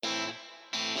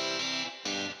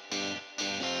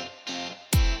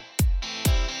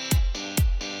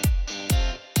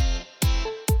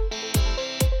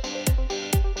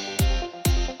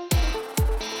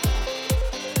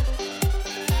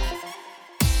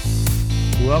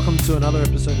Welcome to another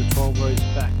episode of 12 Rows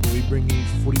Back, where we bring you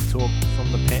footy talk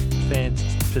from the fans'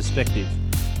 perspective.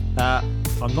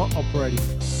 I'm not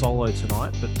operating solo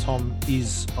tonight, but Tom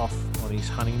is off on his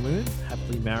honeymoon,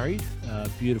 happily married.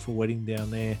 Beautiful wedding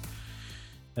down there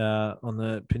on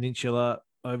the peninsula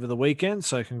over the weekend.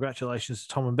 So congratulations to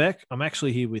Tom and Beck. I'm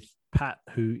actually here with Pat,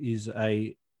 who is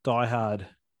a diehard, can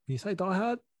you say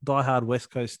diehard? Diehard West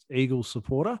Coast Eagles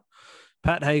supporter.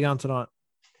 Pat, how you going tonight?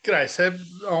 G'day, Seb.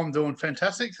 I'm doing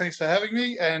fantastic. Thanks for having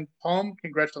me. And Tom,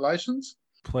 congratulations.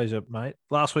 Pleasure, mate.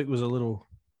 Last week was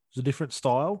a different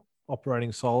style,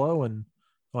 operating solo, and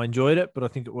I enjoyed it, but I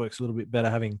think it works a little bit better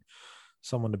having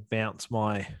someone to bounce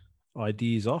my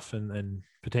ideas off and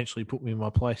potentially put me in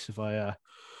my place if I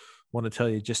want to tell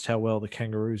you just how well the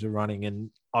Kangaroos are running.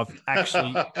 And I've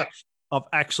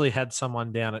actually had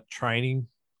someone down at training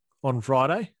on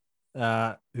Friday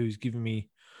who's given me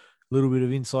little bit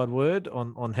of inside word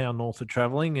on how North are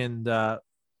travelling. And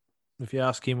if you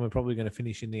ask him, we're probably going to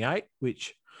finish in the 8,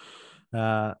 which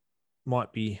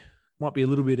might be a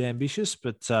little bit ambitious,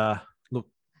 but look,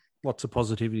 lots of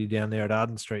positivity down there at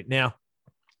Arden Street. Now,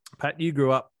 Pat, you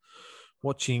grew up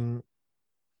watching,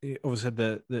 obviously had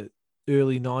the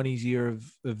early 90s year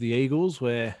of the Eagles,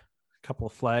 where a couple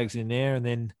of flags in there, and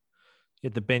then you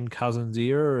had the Ben Cousins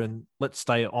era, and let's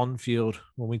stay on field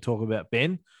when we talk about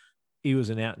Ben. He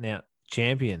was an out-and-out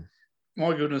champion.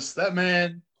 My goodness, that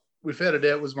man, without a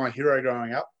doubt, was my hero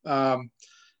growing up.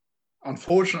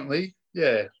 Unfortunately,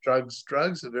 yeah, drugs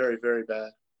are very, very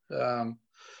bad.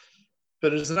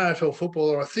 But as an AFL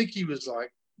footballer, I think he was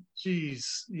like,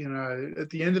 geez,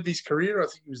 at the end of his career, I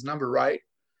think he was number 8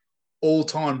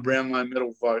 all-time Brownlow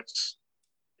medal votes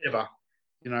ever.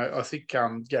 I think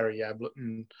Gary Ablett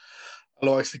and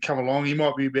likes to come along. He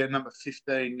might be about number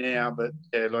 15 now, but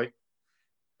yeah, like,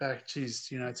 back,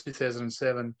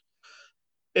 2007,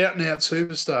 out-and-out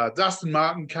superstar. Dustin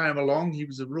Martin came along. He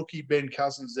was a rookie. Ben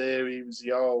Cousins there. He was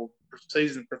the old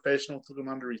seasoned professional, took him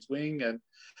under his wing. And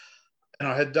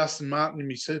I had Dustin Martin in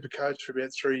my super coach for about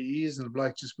 3 years, and the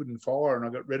bloke just wouldn't fire, and I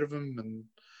got rid of him. And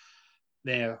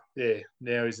now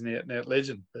he's an out-and-out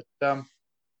legend. But,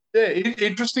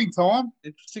 interesting time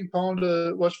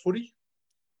to watch footy.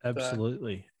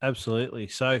 Absolutely.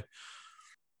 So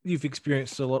you've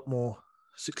experienced a lot more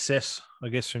success, I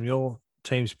guess, from your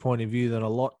team's point of view than a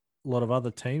lot of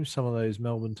other teams, some of those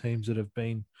Melbourne teams that have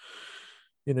been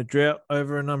in a drought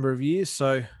over a number of years.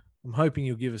 So I'm hoping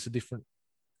you'll give us a different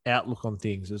outlook on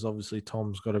things, as obviously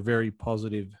Tom's got a very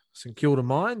positive St Kilda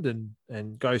mind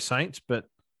and go Saints, but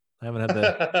they haven't had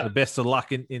the best of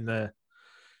luck in the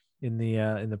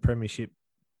premiership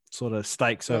sort of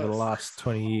stakes over the last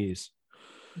 20 years.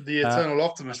 The eternal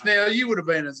optimist. Now, you would have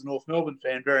been, as a North Melbourne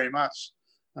fan, very much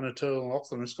an eternal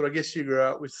optimist, but I guess you grew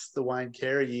up with the Wayne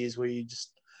Carey years where you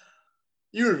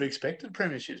would have expected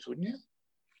premierships, wouldn't you?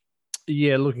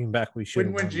 Yeah, looking back, we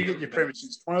should. When did you get your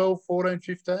premierships? 12, 14,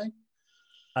 15?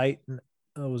 8.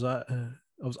 I was 8 and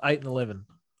 11.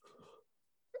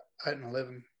 8 and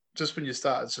 11. Just when you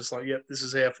start, it's just like, yep, this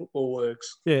is how football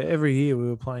works. Yeah, every year we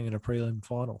were playing in a prelim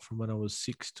final from when I was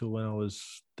 6 to when I was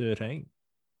 13.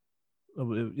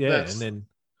 Yeah, and then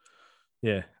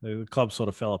the club sort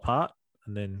of fell apart.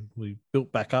 And then we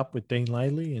built back up with Dean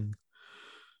Laidley, and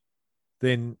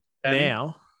then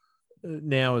now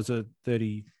as a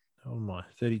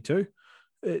 32,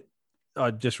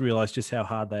 I just realised just how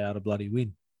hard they are to bloody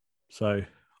win. So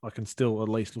I can still at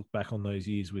least look back on those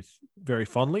years with very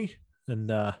fondly.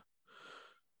 And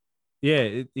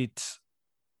it's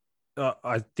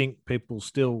I think people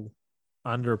still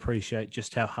underappreciate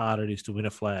just how hard it is to win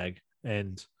a flag,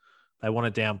 and they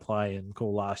want to downplay and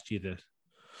call last year to.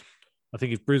 I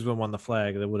think if Brisbane won the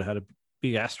flag, they would have had a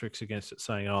big asterisk against it,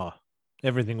 saying,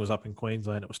 everything was up in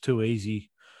Queensland. It was too easy.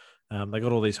 They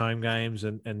got all these home games,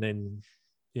 and then,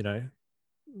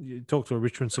 you talk to a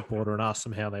Richmond supporter and ask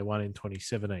them how they won in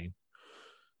 2017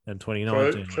 and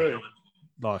 2019. True.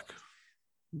 Like,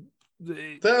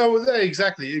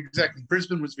 exactly.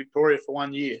 Brisbane was Victoria for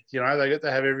 1 year. They got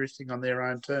to have everything on their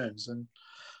own terms, and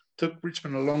took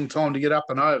Richmond a long time to get up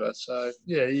and over. So,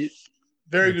 yeah,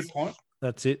 very good point.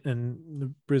 That's it. And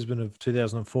the Brisbane of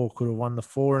 2004 could have won the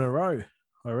 4 in a row,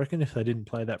 I reckon, if they didn't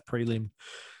play that prelim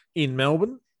in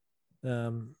Melbourne,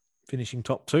 finishing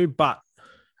top 2. But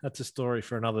that's a story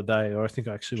for another day, or I think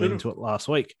I actually went into it last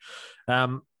week.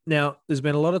 Now, there's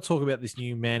been a lot of talk about this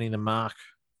new man in the mark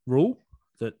rule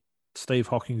that Steve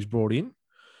Hocking's brought in.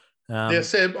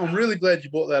 Seb, I'm really glad you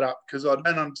brought that up, because I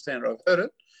don't understand it. I've heard it,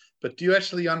 but do you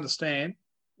actually understand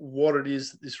what it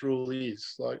is that this rule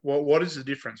is? Like, what is the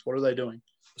difference? What are they doing?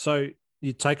 So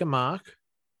you take a mark,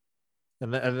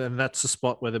 And that's the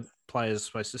spot where the player is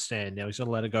supposed to stand. Now, he's not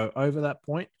allowed to go over that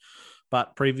point,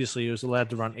 but previously he was allowed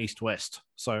to run east-west,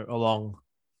 so along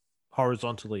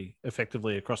horizontally,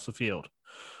 effectively across the field.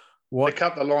 They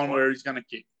cut the line where he's going to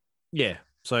kick. Yeah.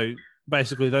 So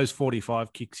basically those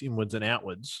 45 kicks inwards and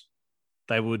outwards,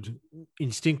 they would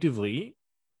instinctively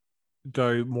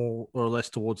go more or less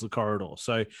towards the corridor.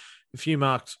 So if you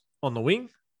marked on the wing,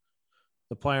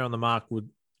 the player on the mark would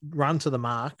run to the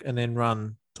mark and then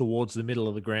run towards the middle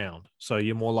of the ground. So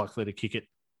you're more likely to kick it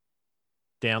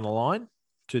down the line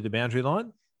to the boundary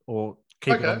line or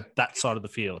keep it on that side of the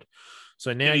field.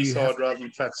 So now you side rather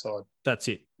than fat side. That's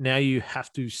it. Now you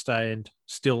have to stand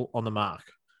still on the mark.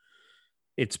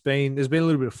 There's been a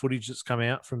little bit of footage that's come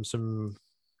out from some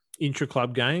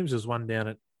intra-club games. There's one down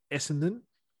at Essendon,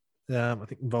 I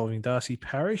think involving Darcy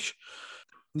Parish.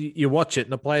 You watch it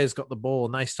and the player's got the ball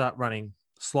and they start running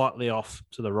slightly off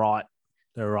to the right,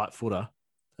 their right footer,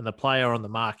 and the player on the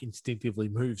mark instinctively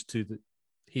moves to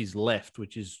his left,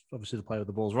 which is obviously the player with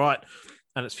the ball's right,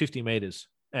 and it's 50 metres.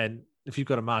 And if you've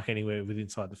got a mark anywhere within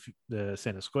inside the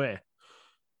centre square,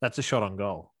 that's a shot on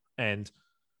goal. And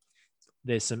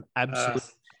there's some absolute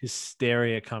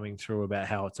hysteria coming through about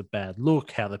how it's a bad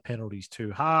look, how the penalty's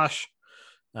too harsh,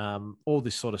 all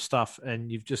this sort of stuff.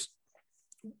 And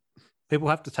people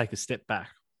have to take a step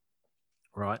back,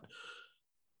 right?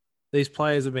 These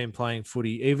players have been playing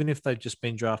footy, even if they've just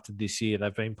been drafted this year,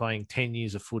 they've been playing 10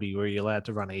 years of footy where you're allowed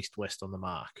to run east-west on the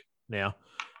mark. Now,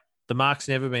 the mark's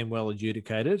never been well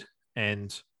adjudicated,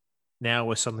 and now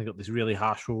we've suddenly got this really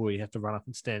harsh rule where you have to run up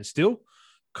and stand still.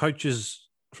 Coaches,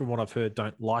 from what I've heard,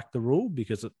 don't like the rule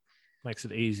because it makes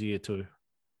it easier to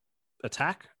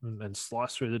attack and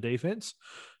slice through the defense,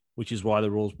 which is why the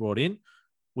rule's brought in.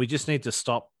 We just need to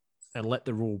stop and let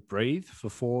the rule breathe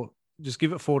just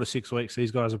give it 4 to 6 weeks. These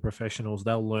guys are professionals.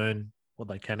 They'll learn what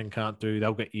they can and can't do.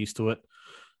 They'll get used to it.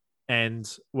 And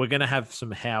we're going to have some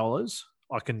howlers.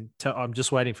 I can tell. I'm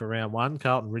just waiting for round 1,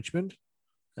 Carlton Richmond.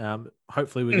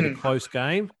 Hopefully we get a close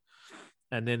game.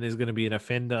 And then there's going to be an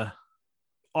offender,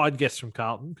 I'd guess from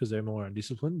Carlton because they're more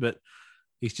undisciplined, but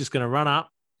he's just going to run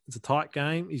up. It's a tight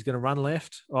game. He's going to run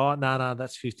left. Oh, no,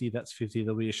 that's 50. That's 50.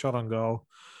 There'll be a shot on goal.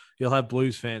 You'll have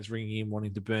Blues fans ringing in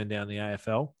wanting to burn down the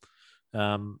AFL.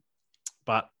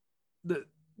 But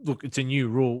look, it's a new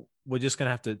rule. We're just going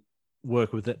to have to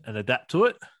work with it and adapt to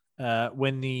it.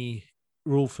 When the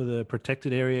rule for the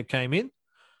protected area came in,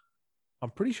 I'm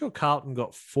pretty sure Carlton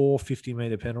got 4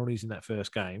 50-metre penalties in that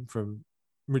first game from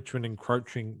Richmond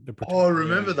encroaching the protected area. I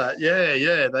remember that.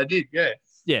 Yeah, they did. Yeah.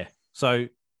 Yeah. So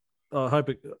I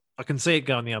can see it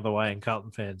going the other way, and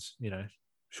Carlton fans,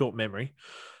 short memory.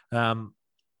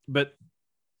 But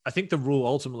I think the rule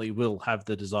ultimately will have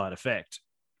the desired effect.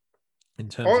 In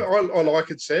terms I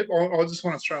like it, Seb. I just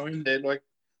want to throw in there, like,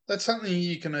 that's something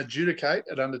you can adjudicate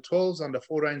at under 12s, under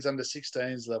 14s, under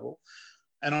 16s level.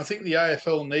 And I think the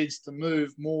AFL needs to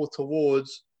move more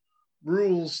towards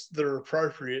rules that are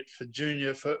appropriate for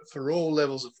junior, for all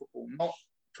levels of football, not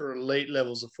for elite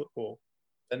levels of football.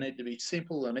 They need to be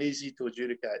simple and easy to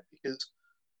adjudicate because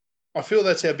I feel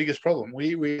that's our biggest problem.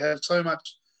 We have so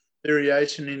much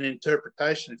variation in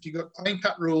interpretation. If you've got clean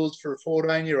cut rules for a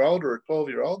 14-year-old or a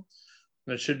 12-year-old,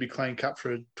 then it should be clean cut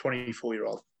for a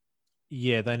 24-year-old.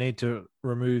 Yeah, they need to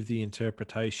remove the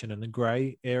interpretation and the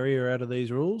grey area out of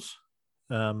these rules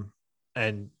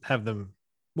and have them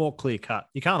more clear cut.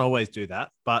 You can't always do that,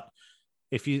 but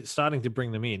if you're starting to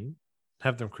bring them in,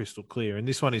 have them crystal clear. And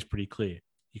this one is pretty clear.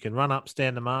 You can run up,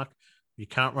 stand the mark. You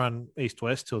can't run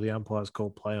east-west till the umpire's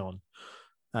called play on.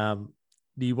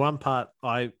 The one part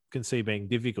I can see being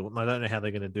difficult, and I don't know how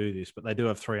they're going to do this, but they do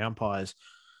have 3 umpires.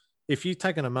 If you've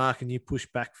taken a mark and you push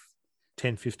back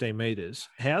 10, 15 metres,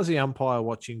 how's the umpire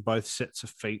watching both sets of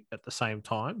feet at the same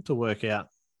time to work out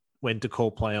when to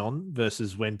call play on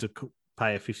versus when to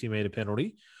pay a 50-metre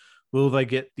penalty? Will they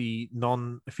get the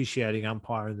non-officiating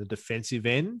umpire in the defensive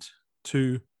end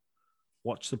to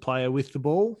watch the player with the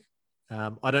ball?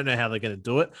 I don't know how they're going to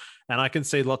do it. And I can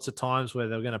see lots of times where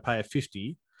they're going to pay a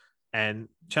 50 and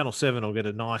Channel 7 will get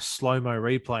a nice slow-mo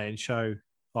replay and show,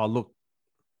 oh, look,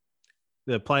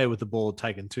 the player with the ball had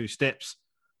taken 2 steps,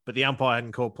 but the umpire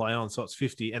hadn't called play on, so it's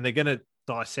 50. And they're going to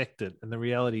dissect it. And the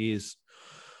reality is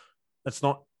that's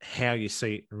not how you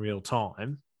see it in real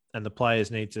time. And the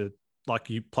players need to, like,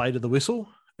 you play to the whistle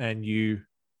and you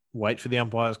wait for the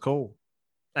umpire's call.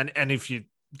 And if you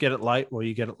get it late, well,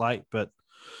 you get it late. But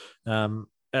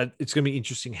it's going to be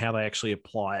interesting how they actually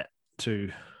apply it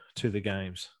to the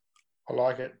games. I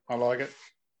like it.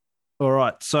 All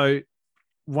right. So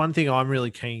one thing I'm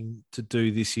really keen to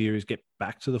do this year is get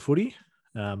back to the footy.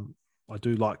 I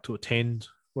do like to attend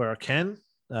where I can.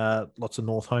 Lots of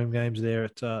North home games there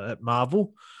at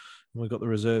Marvel. And we've got the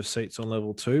reserve seats on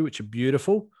level 2, which are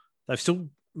beautiful. They've still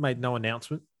made no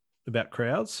announcement about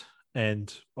crowds,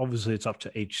 and obviously it's up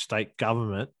to each state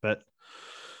government, but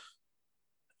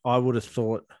I would have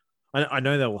thought, I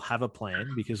know they will have a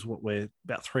plan because we're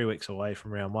about 3 weeks away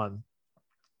from round 1.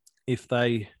 If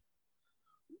they're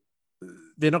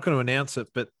not going to announce it,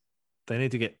 but they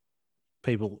need to get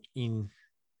people in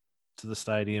to the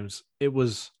stadiums. It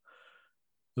was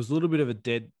a little bit of a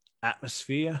dead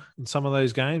atmosphere in some of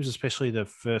those games, especially the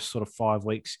first sort of 5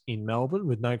 weeks in Melbourne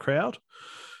with no crowd.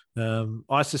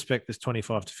 I suspect there's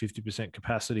 25 to 50%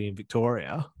 capacity in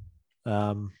Victoria.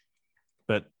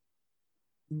 But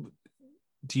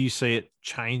do you see it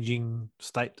changing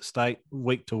state to state,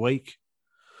 week to week?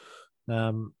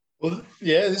 Well,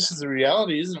 yeah, this is the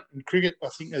reality, isn't it? And cricket, I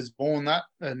think, has borne that,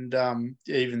 and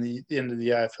even the end of the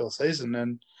AFL season.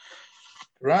 And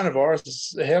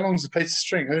coronavirus, how long's the piece of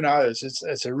string? Who knows?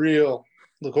 It's a real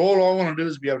look. All I want to do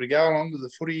is be able to go along to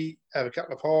the footy, have a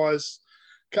couple of pies,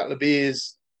 a couple of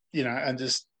beers, and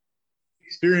just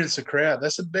experience the crowd.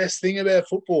 That's the best thing about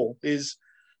football is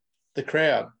the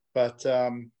crowd. But I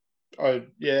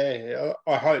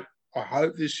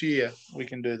hope this year we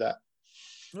can do that.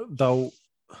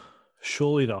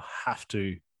 Surely they'll have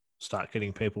to start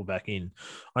getting people back in.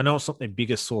 I know it's not their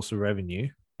biggest source of revenue,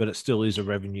 but it still is a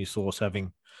revenue source,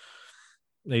 having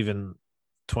even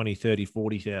 20, 30,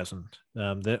 40,000.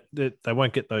 They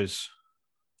won't get those.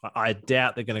 I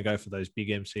doubt they're going to go for those big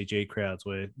MCG crowds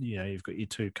where, you've got your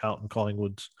 2 Carlton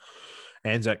Collingwoods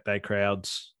Anzac Day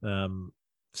crowds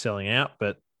selling out.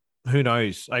 But who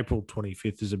knows? April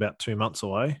 25th is about 2 months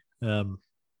away.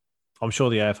 I'm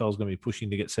sure the AFL is going to be pushing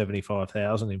to get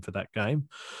 75,000 in for that game.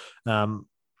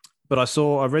 But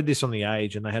I read this on The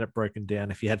Age, and they had it broken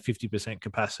down. If you had 50%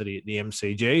 capacity at the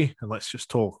MCG, and let's just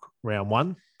talk round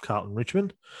 1, Carlton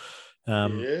Richmond,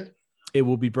 it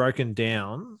will be broken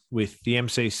down with the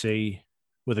MCC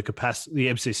with a capacity. The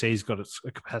MCC's got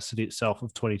a capacity itself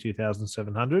of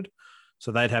 22,700,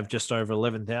 so they'd have just over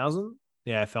 11,000.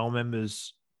 The AFL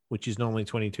members, which is normally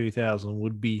 22,000,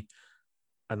 would be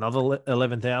another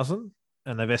 11,000,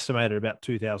 and they've estimated about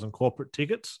 2,000 corporate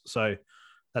tickets. So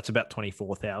that's about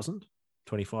 24,000,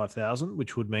 25,000,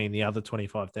 which would mean the other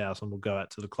 25,000 will go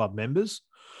out to the club members.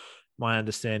 My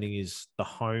understanding is the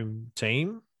home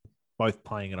team, both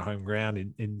playing at a home ground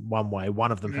in one way.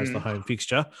 One of them has the home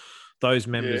fixture. Those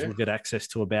members will get access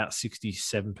to about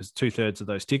 67%, 2/3 of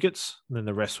those tickets. And then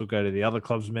the rest will go to the other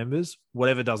club's members.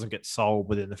 Whatever doesn't get sold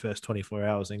within the first 24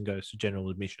 hours then goes to general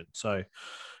admission. So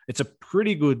it's a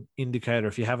pretty good indicator.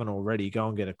 If you haven't already, go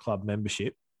and get a club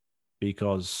membership,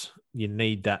 because you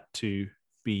need that to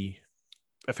be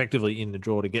effectively in the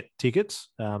draw to get tickets.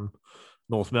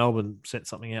 North Melbourne sent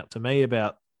something out to me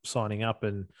about signing up,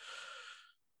 and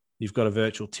you've got a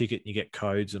virtual ticket and you get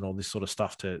codes and all this sort of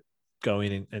stuff to go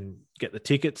in and get the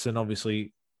tickets. And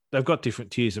obviously they've got different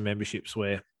tiers of memberships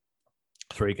where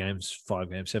 3 games,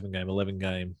 5 games, 7 game, 11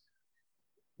 game,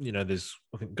 there's,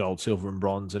 I think, gold, silver and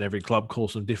bronze, and every club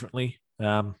calls them differently.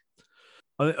 I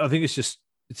think it's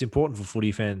important for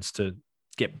footy fans to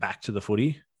get back to the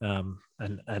footy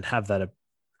and have that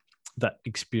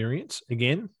experience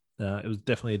again. It was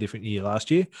definitely a different year last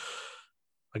year.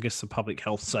 I guess the public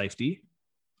health safety,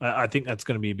 I think that's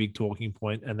going to be a big talking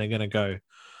point, and they're going to go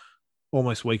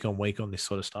almost week on week on this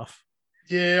sort of stuff.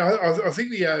 Yeah, I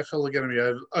think the AFL are going to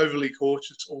be overly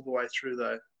cautious all the way through,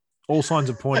 though. All signs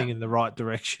are pointing in the right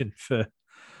direction for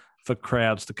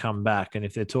crowds to come back. And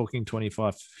if they're talking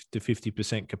 25 to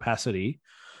 50% capacity,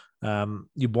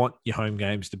 you want your home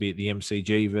games to be at the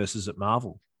MCG versus at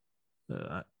Marvel.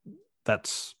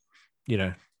 That's,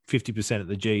 50% at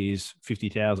the G is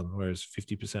 50,000, whereas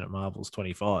 50% at Marvel is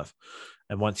 25.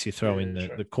 And once you throw in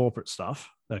the corporate stuff,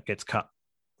 that gets cut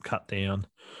down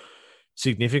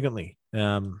significantly.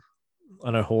 I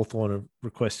know Hawthorn have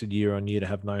requested year on year to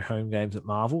have no home games at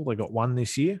Marvel. They got 1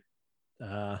 this year.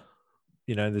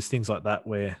 There's things like that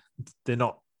where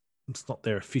it's not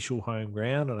their official home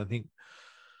ground. And I think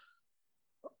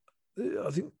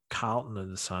Carlton are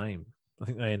the same. I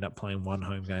think they end up playing 1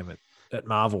 home game at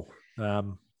Marvel.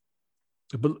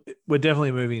 But we're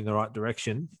definitely moving in the right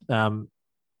direction.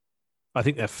 I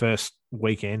think their first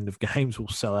weekend of games will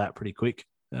sell out pretty quick.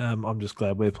 I'm just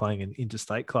glad we're playing an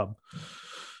interstate club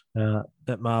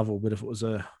at Marvel. But if it was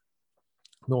a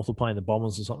North or playing the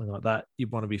Bombers or something like that,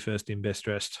 you'd want to be first in, best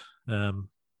dressed to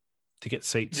get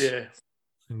seats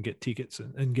and get tickets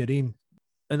and get in.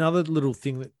 Another little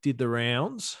thing that did the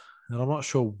rounds, and I'm not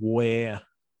sure where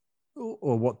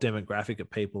or what demographic of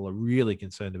people are really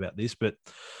concerned about this, but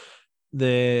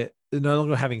they're no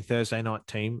longer having Thursday night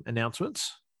team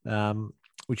announcements.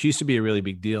 which used to be a really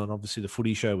big deal. And obviously the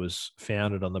footy show was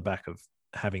founded on the back of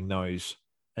having those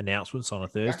announcements on a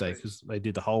Thursday because they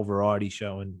did the whole variety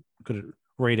show and could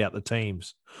read out the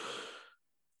teams.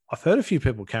 I've heard a few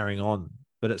people carrying on,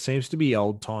 but it seems to be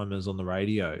old timers on the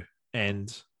radio.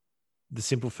 And the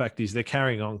simple fact is they're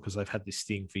carrying on because they've had this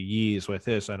thing for years where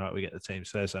Thursday night we get the teams,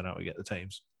 Thursday night we get the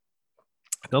teams.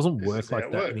 It doesn't work like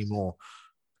that anymore.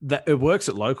 That it works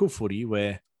at local footy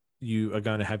where you are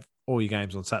going to have all your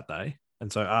games on Saturday.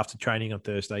 And so after training on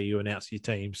Thursday, you announce your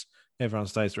teams. Everyone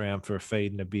stays around for a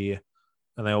feed and a beer,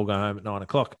 and they all go home at 9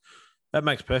 o'clock. That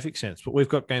makes perfect sense. But we've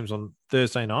got games on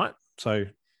Thursday night, so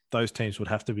those teams would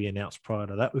have to be announced prior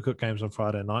to that. We've got games on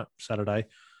Friday night, Saturday,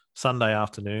 Sunday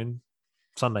afternoon,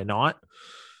 Sunday night.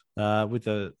 With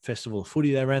the Festival of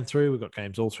Footy they ran through, we've got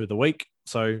games all through the week.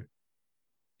 So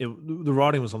the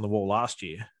writing was on the wall last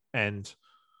year, and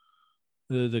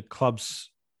the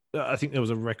clubs, I think there was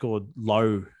a record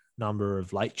low number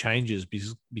of late changes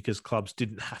because clubs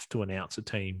didn't have to announce a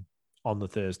team on the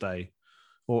Thursday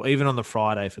or even on the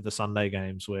Friday for the Sunday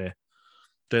games, where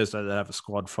Thursday they'd have a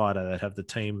squad, Friday they'd have the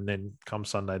team, and then come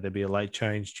Sunday there'd be a late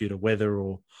change due to weather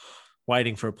or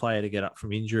waiting for a player to get up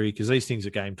from injury, because these things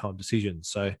are game time decisions.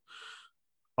 So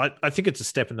I think it's a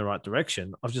step in the right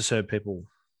direction. I've just heard people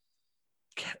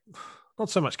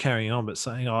not so much carrying on, but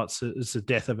saying, oh, it's the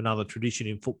death of another tradition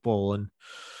in football. And,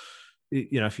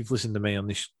 you know, if you've listened to me on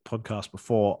this podcast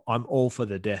before, I'm all for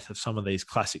the death of some of these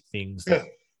classic things that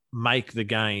make the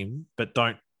game, but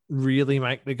don't really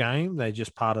make the game. They're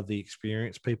just part of the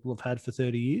experience people have had for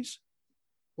 30 years.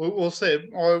 Well, Seb,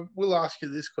 I will ask you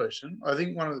this question. I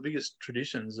think one of the biggest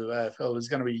traditions of AFL is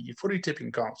going to be your footy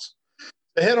tipping comps.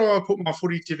 So how do I put my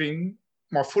footy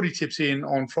tips in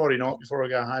on Friday night before I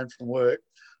go home from work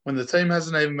when the team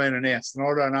hasn't even been announced? And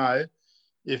I don't know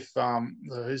if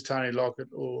who's Tony Lockett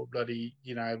or bloody,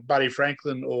 you know, Buddy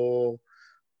Franklin or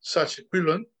such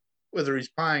equivalent, whether he's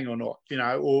playing or not, you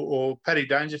know, or Paddy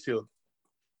Dangerfield.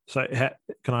 So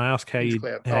can I ask how you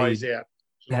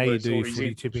do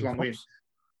footy tipping comps?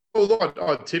 Well,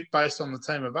 I'd tip based on the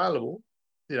team available.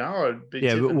 You know, I'd be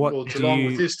tipping, well, Geelong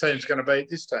with this team's going to beat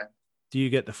this team. Do you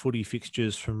get the footy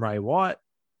fixtures from Ray White?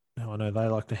 I know they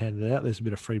like to hand it out. There's a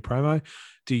bit of free promo.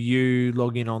 Do you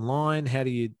log in online? How do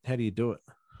you do it?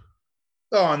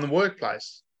 Oh, in the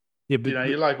workplace. Yeah, but, you know,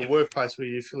 your local workplace where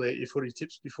you fill out your footy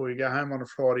tips before you go home on a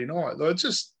Friday night. Like,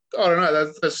 I don't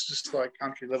know. That's just like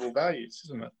country level values,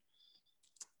 isn't it?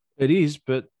 It is,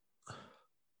 but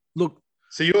look.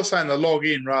 So you're saying the log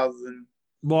in rather than.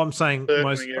 Well, I'm saying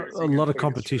a lot of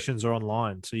competitions are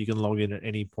online, so you can log in at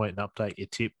any point and update your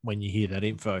tip when you hear that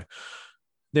info.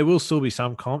 There will still be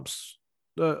some comps,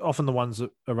 often the ones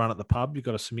that are run at the pub. You've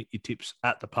got to submit your tips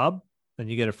at the pub, and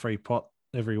you get a free pot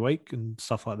every week and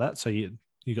stuff like that. So you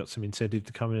got some incentive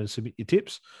to come in and submit your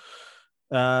tips.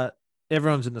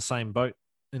 Everyone's in the same boat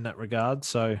in that regard.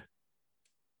 So,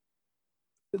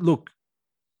 look,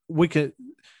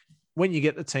 when you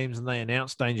get the teams and they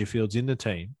announce Dangerfield's in the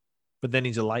team, but then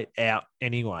he's a late out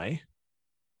anyway,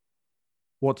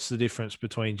 what's the difference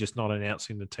between just not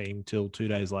announcing the team till 2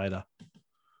 days later?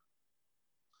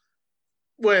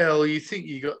 Well, you think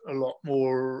you got a lot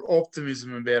more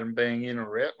optimism about him being in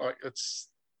or out. Like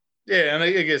and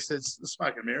I guess it's the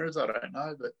smoke and mirrors. I don't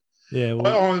know, but yeah,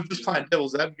 well, I'm just playing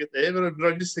devil's advocate there. But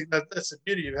I just think that's the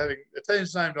beauty of having the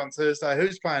team's named on Thursday.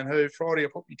 Who's playing who? Friday, I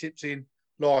put my tips in.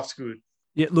 Life's good.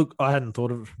 Yeah, look, I hadn't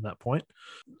thought of it from that point.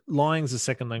 Lying's the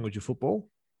second language of football,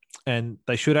 and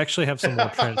they should actually have some more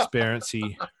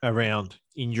transparency around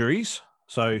injuries.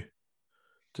 So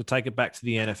to take it back to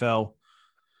the NFL,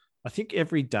 I think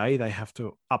every day they have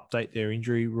to update their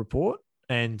injury report,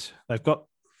 and they've got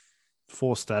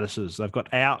 4 statuses. They've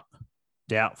got out,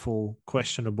 doubtful,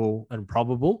 questionable, and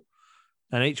probable.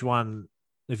 And each one,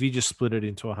 if you just split it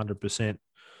into 100%,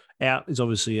 out is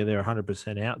obviously they're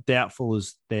 100% out. Doubtful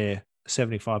is their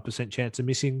 75% chance of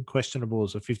missing. Questionable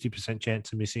is a 50%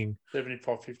 chance of missing.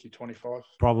 75, 50, 25.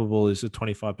 Probable is a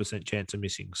 25% chance of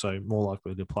missing, so more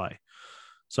likely to play.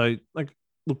 So,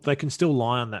 look, they can still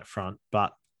lie on that front,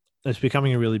 but it's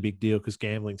becoming a really big deal because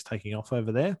gambling's taking off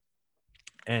over there,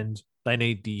 and they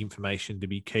need the information to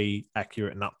be key,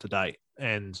 accurate, and up to date.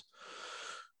 And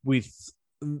with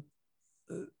the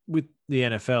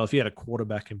NFL, if you had a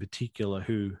quarterback in particular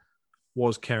who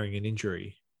was carrying an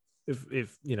injury,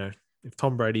 if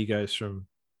Tom Brady goes from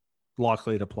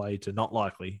likely to play to not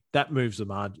likely, that moves the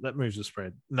margin, that moves the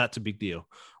spread, and that's a big deal.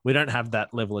 We don't have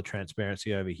that level of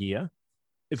transparency over here.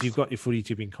 If you've got your footy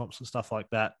tipping comps and stuff like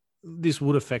that, this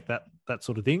would affect that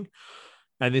sort of thing.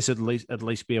 And this at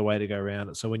least be a way to go around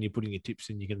it. So when you're putting your tips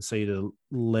in, you can see the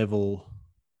level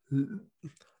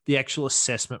the actual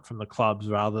assessment from the clubs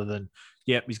rather than,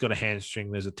 yep, he's got a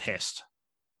hamstring, there's a test,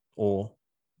 or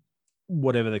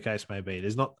whatever the case may be.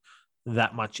 There's not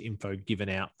that much info given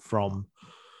out from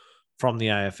the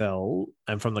AFL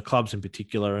and from the clubs in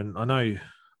particular. And I know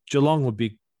Geelong were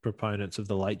big proponents of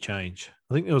the late change.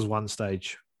 I think there was one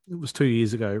stage, it was 2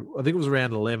 years ago, I think it was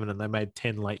around 11, and they made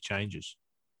 10 late changes.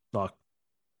 Like,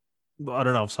 I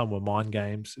don't know if some were mind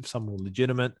games, if some were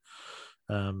legitimate.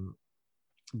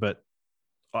 But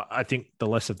I think the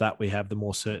less of that we have, the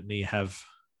more certainty you have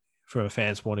from a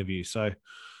fan's point of view. So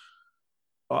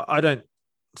I don't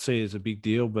see it as a big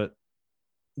deal, but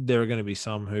there are going to be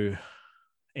some who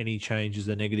any change is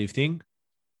a negative thing.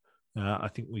 I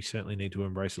think we certainly need to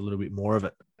embrace a little bit more of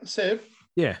it. Seb?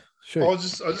 Yeah, sure. I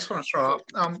just want to throw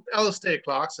up Alistair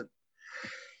Clarkson.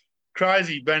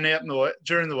 Crazy, been out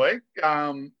during the week.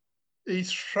 He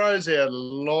throws out a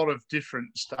lot of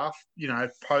different stuff,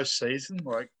 post-season.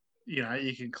 Like,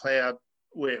 you can cloud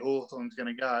where Hawthorn's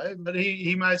going to go. But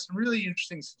he made some really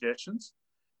interesting suggestions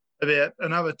about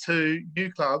another 2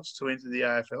 new clubs to enter the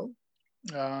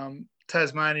AFL,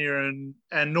 Tasmania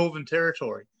and Northern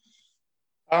Territory.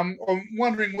 I'm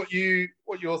wondering what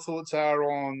your thoughts are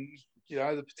on,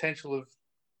 the potential of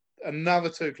another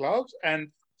 2 clubs, and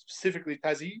specifically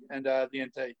Tassie and the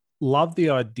NT. Love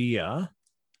the idea.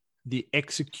 The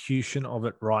execution of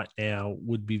it right now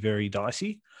would be very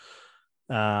dicey.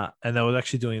 And they were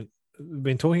actually we've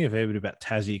been talking a fair bit about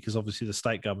Tassie because obviously the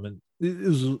state government, it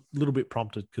was a little bit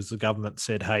prompted because the government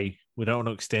said, hey, we don't want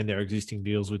to extend our existing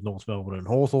deals with North Melbourne and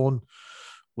Hawthorn.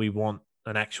 We want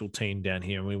an actual team down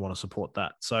here and we want to support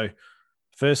that. So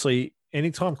firstly,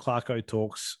 anytime Clarko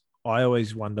talks, I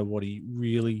always wonder what's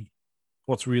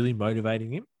really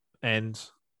motivating him. And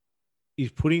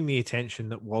he's putting the attention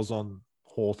that was on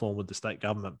Hawthorn with the state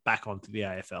government back onto the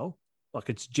AFL. Like,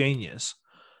 it's genius.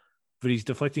 But he's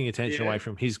deflecting attention away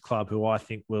from his club, who I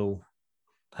think will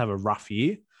have a rough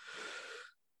year.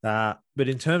 But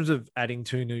in terms of adding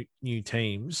 2 new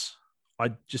teams,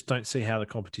 I just don't see how the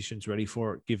competition's ready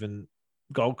for it, given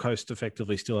Gold Coast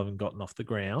effectively still haven't gotten off the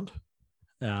ground.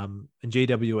 And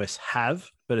GWS have,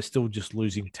 but are still just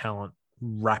losing talent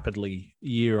rapidly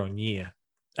year on year.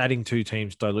 Adding 2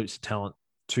 teams dilutes the talent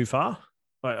too far.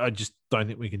 I just don't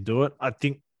think we can do it. I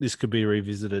think this could be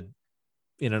revisited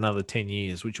in another 10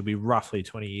 years, which will be roughly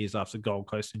 20 years after Gold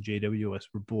Coast and GWS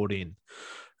were brought in.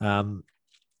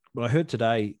 But I heard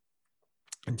today,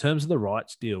 in terms of the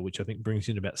rights deal, which I think brings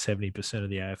in about 70% of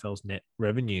the AFL's net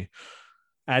revenue,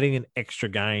 adding an extra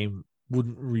game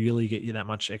wouldn't really get you that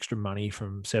much extra money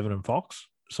from Seven and Fox.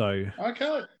 So,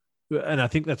 okay. And I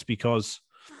think that's because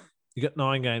you got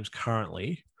 9 games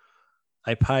currently.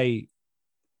 They pay,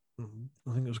 I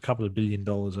think it was a couple of $1 billion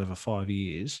over 5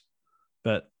 years,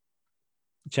 but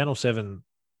Channel 7,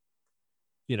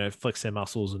 flex their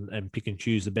muscles and pick and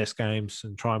choose the best games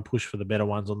and try and push for the better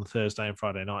ones on the Thursday and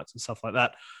Friday nights and stuff like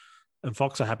that. And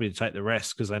Fox are happy to take the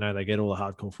rest because they know they get all the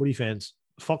hardcore footy fans.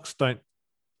 Fox don't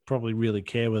probably really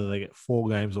care whether they get 4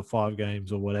 games or 5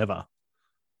 games or whatever.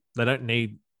 They don't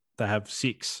need to have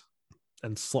 6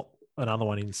 and slot another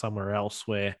one in somewhere else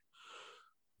where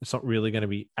it's not really going to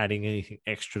be adding anything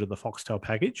extra to the Foxtel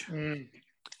package.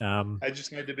 They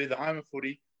just need to be the home of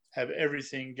footy, have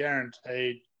everything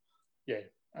guaranteed. Yeah.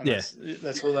 And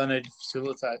that's all they need to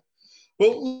facilitate.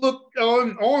 Well, look,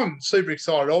 I'm super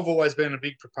excited. I've always been a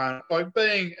big proponent, like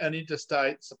being an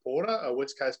interstate supporter, a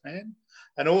West Coast man,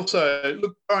 and also,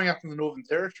 look, growing up in the Northern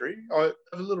Territory, I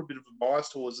have a little bit of a bias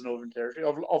towards the Northern Territory.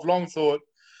 I've long thought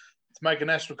to make a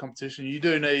national competition, you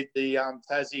do need the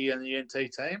Tassie and the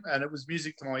NT team, and it was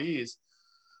music to my ears.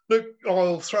 Look,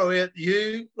 I'll throw out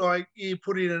you, like you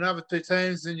put in another 2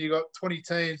 teams, then you got 20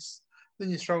 teams, then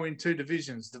you throw in 2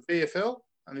 divisions, the VFL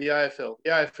and the AFL.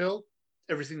 The AFL,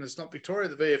 everything that's not Victoria,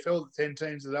 the VFL, the 10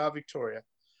 teams that are Victoria.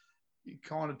 You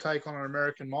kind of take on an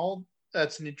American mould.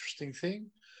 That's an interesting thing.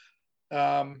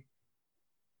 I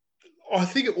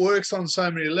think it works on so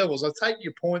many levels. I take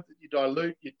your point that you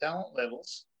dilute your talent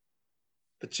levels.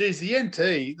 But, geez, the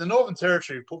NT, the Northern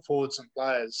Territory put forward some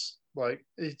players. Like,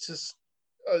 it's just,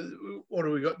 what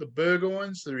do we got? The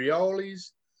Burgoynes, the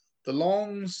Riolis, the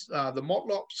Longs, the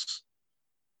Motlops.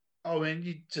 I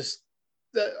mean,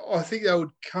 I think they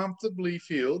would comfortably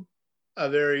field a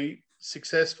very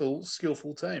successful,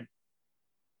 skillful team.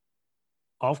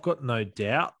 I've got no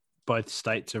doubt both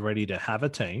states are ready to have a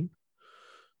team.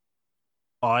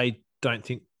 I don't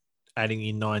think adding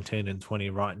in 19 and 20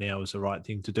 right now is the right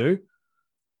thing to do.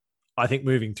 I think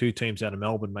moving 2 teams out of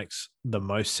Melbourne makes the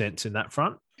most sense in that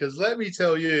front. Because let me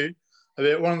tell you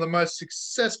about one of the most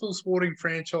successful sporting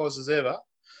franchises ever.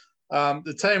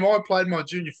 The team I played my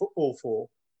junior football for,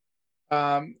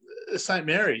 St.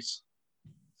 Mary's.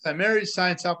 St. Mary's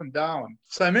Saints up in Darwin.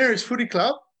 St. Mary's Footy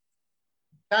Club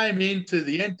came into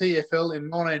the NTFL in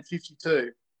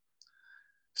 1952.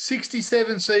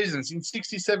 67 seasons. In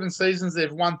 67 seasons,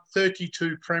 they've won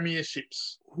 32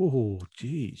 premierships. Oh,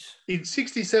 geez. In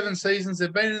 67 seasons,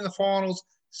 they've been in the finals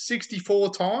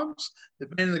 64 times. They've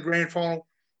been in the grand final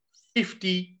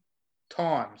 50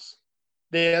 times.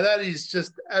 Now, that is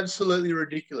just absolutely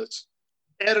ridiculous.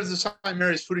 Out of the St.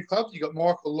 Mary's Footy Club, you got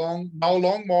Noel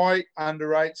Long, my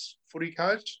under-8s footy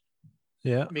coach.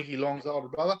 Yeah. Mickey Long's older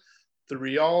brother. The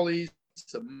Riolis,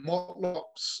 the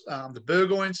Motlocks, the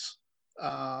Burgoynes.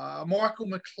 Michael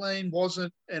McLean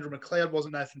wasn't. Andrew McLeod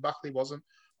wasn't. Nathan Buckley wasn't.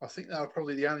 I think they were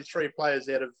probably the only 3 players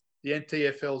out of the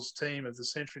NTFL's team of the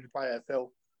century to play AFL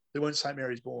who weren't St.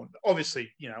 Mary's born.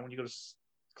 Obviously, when you've got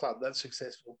a club that's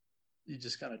successful, you're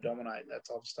just going to dominate that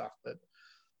type of stuff. But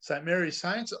St. Mary's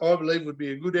Saints, I believe, would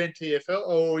be a good NTFL,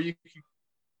 or you could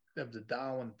have the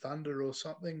Darwin Thunder or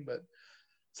something. But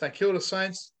St. Kilda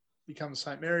Saints become the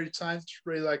St. Mary's Saints,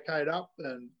 relocate up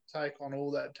and take on all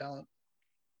that talent.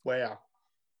 Wow.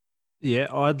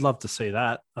 Yeah, I'd love to see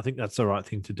that. I think that's the right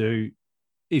thing to do.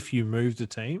 If you move the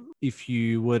team, if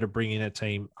you were to bring in a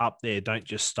team up there, don't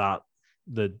just start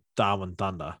the Darwin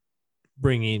Thunder.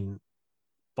 Bring in,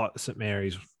 like, St.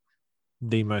 Mary's,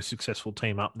 the most successful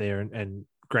team up there, and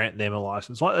grant them a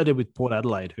license, like they did with Port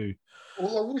Adelaide, who...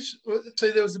 Well,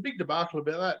 there was a big debacle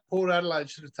about that. Port Adelaide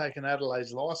should have taken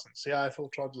Adelaide's license. The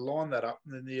AFL tried to line that up,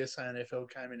 and then the SANFL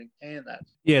came in and canned that.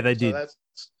 Yeah, they did. That's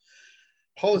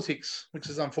politics, which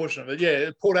is unfortunate. But yeah,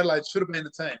 Port Adelaide should have been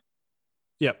the team.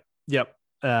 Yep.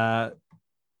 And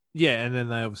then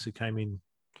they obviously came in,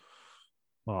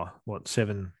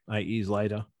 7-8 years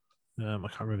later. I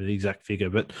can't remember the exact figure,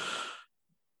 but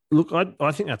look,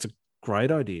 I think that's a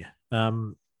great idea.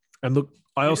 And look,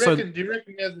 do you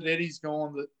reckon now that Eddie's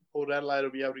gone, that Port Adelaide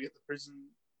will be able to get the prison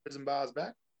bars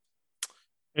back?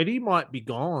 Eddie might be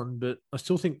gone, but I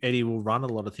still think Eddie will run a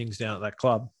lot of things down at that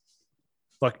club.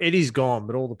 Like, Eddie's gone,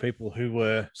 but all the people who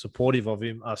were supportive of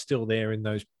him are still there in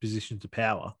those positions of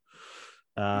power.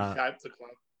 Shaped the club.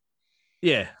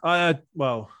 Yeah.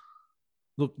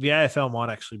 Look, the AFL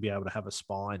might actually be able to have a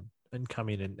spine and come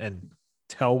in and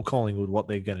tell Collingwood what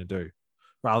they're going to do,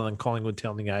 rather than Collingwood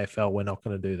telling the AFL we're not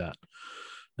going to do that.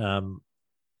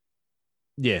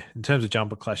 In terms of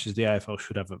jumper clashes, the AFL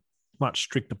should have a much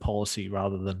stricter policy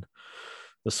rather than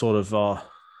the sort of,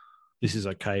 this is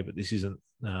okay, but this isn't.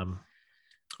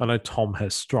 I know Tom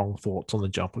has strong thoughts on the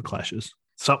jumper clashes.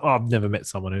 I've never met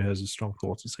someone who has as strong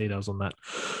thoughts as he does on that.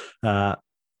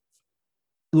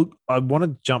 Look, I want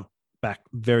to jump back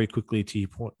very quickly to your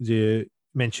point. You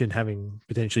mentioned having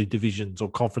potentially divisions or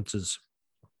conferences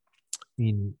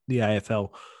in the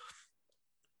AFL.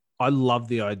 I love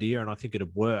the idea, and I think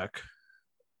it'd work,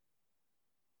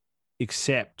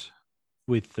 except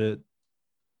with the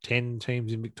 10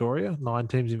 teams in Victoria, 9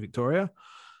 teams in Victoria.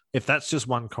 If that's just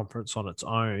one conference on its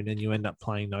own and you end up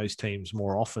playing those teams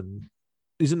more often,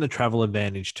 isn't the travel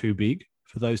advantage too big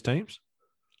for those teams?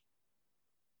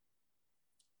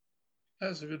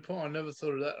 That's a good point. I never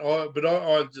thought of that. But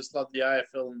I just love the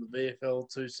AFL and the VFL,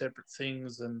 2 separate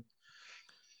things. And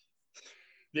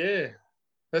yeah,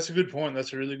 that's a good point.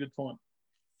 That's a really good point.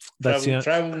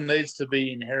 Travel needs to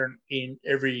be inherent in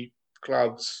every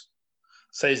club's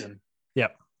season.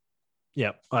 Yep.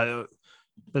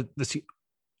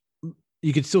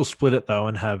 You could still split it, though,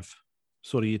 and have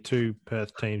sort of your 2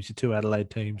 Perth teams, your 2 Adelaide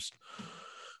teams.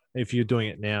 If you're doing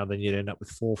it now, then you'd end up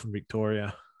with 4 from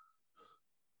Victoria.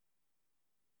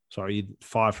 Sorry, you'd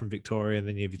 5 from Victoria, and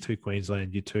then you have your 2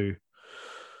 Queensland, your 2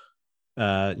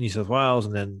 New South Wales,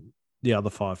 and then the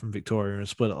other 5 from Victoria, and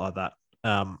split it like that.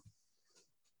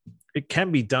 It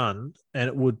can be done, and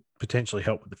it would potentially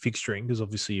help with the fixturing, because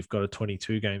obviously you've got a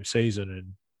 22-game season,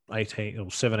 and 18 or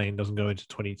 17 doesn't go into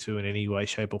 22 in any way,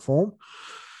 shape, or form.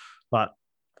 But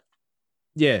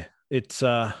yeah, it's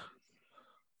I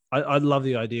love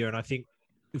the idea, and I think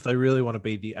if they really want to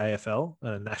be the AFL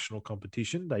and a national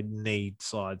competition, they need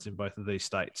sides in both of these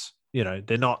states.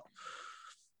 They're not.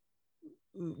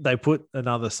 They put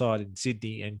another side in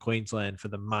Sydney and Queensland for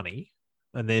the money,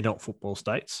 and they're not football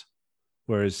states.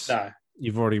 Whereas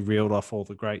you've already reeled off all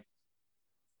the great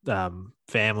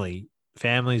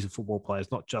families of football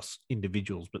players, not just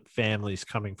individuals, but families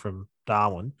coming from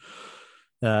Darwin.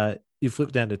 You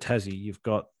flip down to Tassie, you've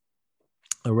got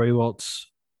a Rewaltz,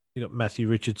 you've got Matthew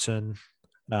Richardson,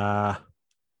 Taron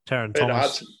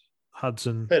Thomas,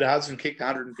 Hudson. Peter Hudson kicked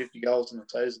 150 goals in the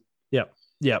season. Yep.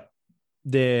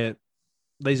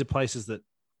 These are places that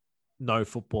know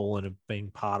football and have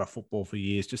been part of football for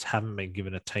years, just haven't been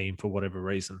given a team for whatever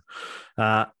reason.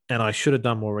 And I should have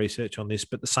done more research on this,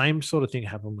 but the same sort of thing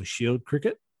happened with Shield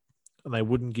cricket, and they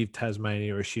wouldn't give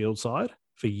Tasmania a Shield side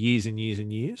for years and years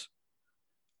and years.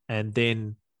 And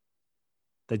then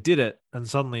they did it, and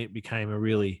suddenly it became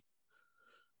it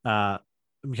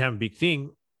became a big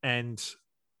thing. And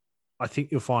I think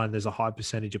you'll find there's a high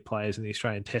percentage of players in the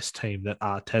Australian Test team that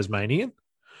are Tasmanian.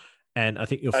 And I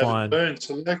think you'll find Burn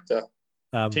selector,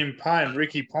 Tim Payne,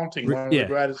 Ricky Ponting, one of the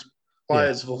greatest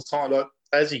players of all time, like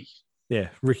Tassie. Yeah,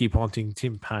 Ricky Ponting,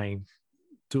 Tim Payne,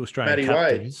 two Australian Matty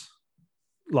captains.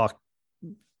 Wade. Like,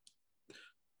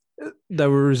 they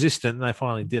were resistant and they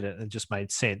finally did it and it just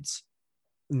made sense.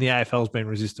 And the AFL's been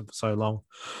resistant for so long.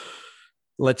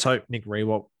 Let's hope Nick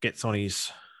Rewalt gets on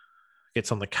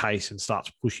the case and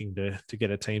starts pushing to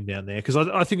get a team down there, because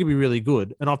I think it'd be really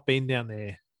good. And I've been down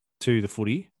there to the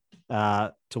footy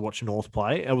to watch North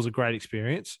play. It was a great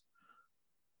experience.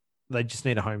 They just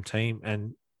need a home team,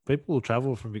 and people will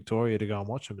travel from Victoria to go and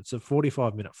watch them. It's a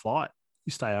 45-minute flight.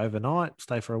 You stay overnight,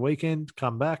 stay for a weekend,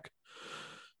 come back.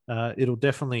 It'll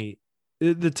definitely,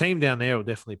 the team down there will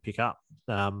definitely pick up.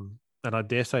 And I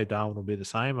dare say Darwin will be the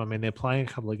same. I mean, they're playing a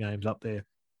couple of games up there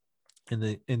in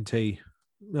the NT.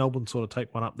 Melbourne sort of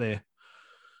take one up there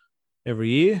every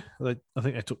year. I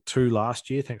think they took 2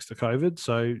 last year thanks to COVID.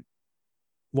 So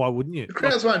why wouldn't you? The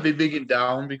crowds won't be big in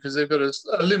Darwin because they've got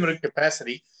a limited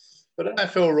capacity. But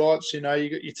AFL rights, you got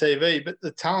your TV. But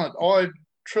the talent, I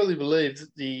truly believe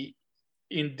that the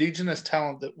Indigenous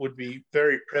talent that would be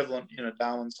very prevalent in a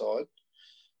Darwin side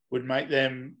would make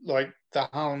them like the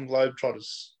Harlem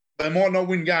Globetrotters. They might not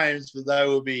win games, but they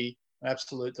will be an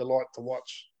absolute delight to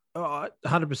watch. Oh, I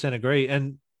 100% agree.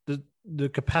 And the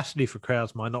capacity for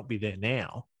crowds might not be there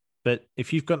now, but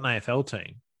if you've got an AFL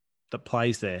team that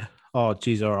plays there, oh,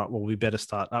 geez, all right, well, we better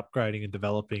start upgrading and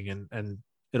developing, and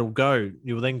it'll go.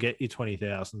 You'll then get your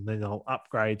 20,000, then they'll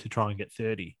upgrade to try and get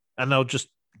 30, and they'll just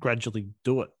gradually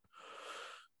do it.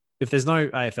 If there's no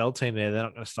AFL team there, they're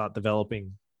not going to start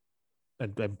developing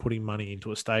and putting money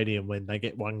into a stadium when they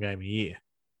get one game a year.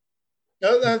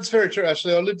 No, that's very true.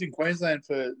 Actually, I lived in Queensland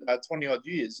for 20-odd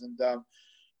years, and the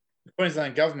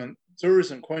Queensland government,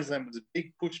 Tourism Queensland, was a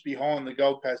big push behind the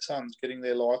Gold Coast Suns getting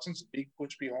their licence, a big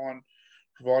push behind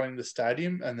providing the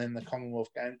stadium, and then the Commonwealth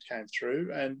Games came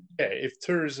through. And, yeah, if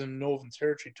Tourism Northern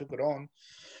Territory took it on,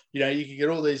 you could get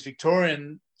all these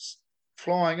Victorians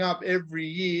flying up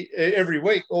every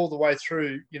week, all the way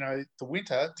through, the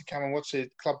winter to come and watch their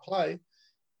club play.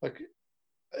 Like,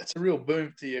 it's a real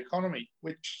boom to the economy,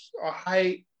 which I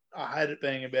hate. I hate it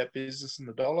being about business and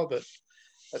the dollar, but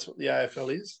that's what the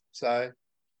AFL is. So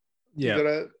you got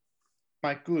to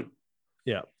make good.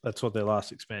 Yeah, that's what their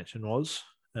last expansion was.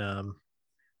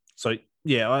 So,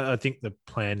 yeah, I think the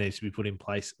plan needs to be put in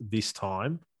place this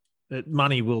time.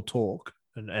 Money will talk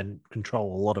and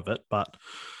control a lot of it, but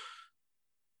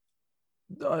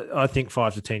I think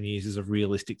 5 to 10 years is a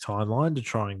realistic timeline to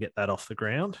try and get that off the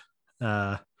ground.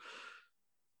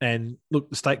 And look,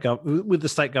 with the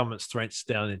state government's threats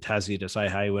down in Tassie to say,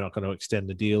 hey, we're not going to extend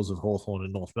the deals with Hawthorn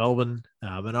and North Melbourne.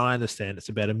 And I understand it's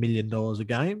about $1 million a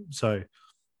game. So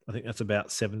I think that's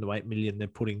about 7 to 8 million they're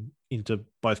putting into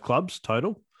both clubs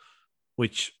total,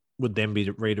 which would then be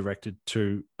redirected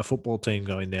to a football team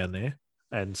going down there.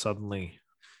 And suddenly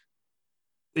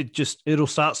it'll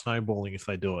start snowballing if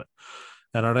they do it.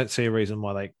 And I don't see a reason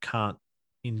why they can't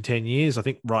in 10 years. I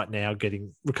think right now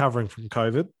recovering from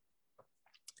COVID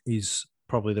is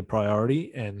probably the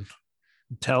priority, and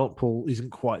talent pool isn't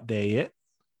quite there yet.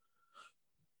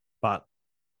 But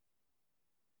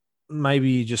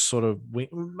maybe you just sort of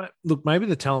look, maybe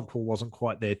the talent pool wasn't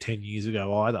quite there 10 years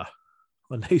ago either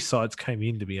when these sides came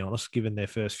in, to be honest, given their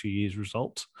first few years'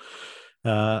 results.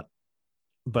 But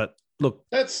look,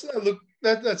 that's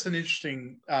an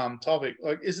interesting topic.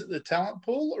 Like, is it the talent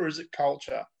pool or is it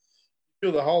culture? I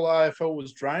feel the whole AFL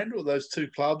was drained, or those two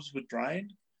clubs were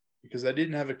drained because they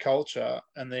didn't have a culture.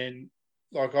 And then,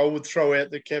 like, I would throw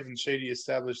out that Kevin Sheedy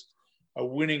established a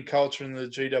winning culture in the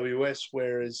GWS,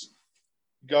 whereas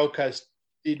Gold Coast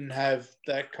didn't have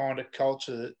that kind of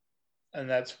culture, and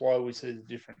that's why we see the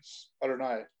difference. I don't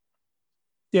know.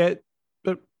 Yeah,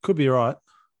 but could be right.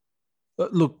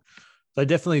 But look, they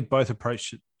definitely both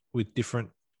approached it with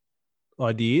different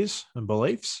ideas and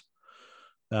beliefs.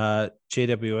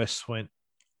 GWS went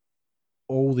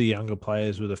all the younger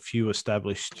players with a few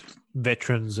established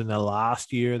veterans in the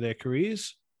last year of their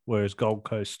careers, whereas Gold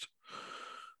Coast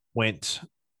went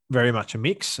very much a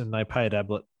mix, and they paid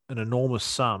Ablett an enormous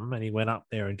sum, and he went up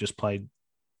there and just played.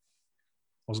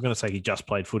 I was going to say he just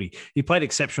played footy. He played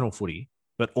exceptional footy,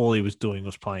 but all he was doing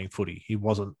was playing footy. He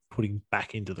wasn't putting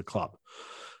back into the club.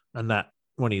 And that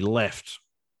when he left,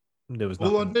 there was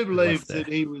nothing Well, I do believe left there.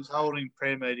 that he was holding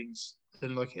prayer meetings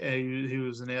and like he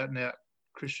was an out and out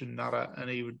Christian nutter, and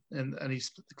he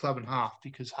split the club in half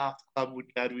because half the club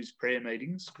would go to his prayer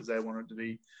meetings because they wanted to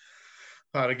be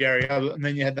part of Gary Ablett, and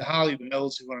then you had the Harley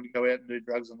Vanellas who wanted to go out and do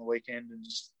drugs on the weekend, and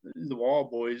just the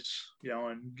wild boys,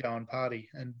 and go and party.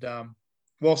 And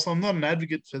whilst I'm not an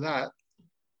advocate for that,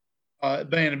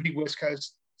 being a big West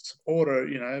Coast supporter,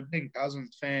 being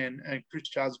Cousins fan, and Chris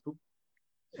Charles,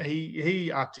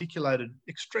 he articulated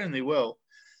extremely well.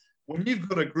 When you've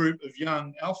got a group of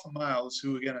young alpha males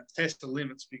who are going to test the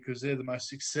limits because they're the most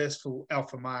successful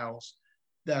alpha males,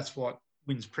 that's what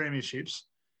wins premierships.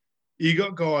 You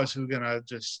got guys who are going to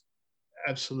just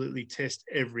absolutely test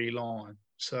every line.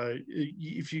 So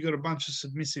if you've got a bunch of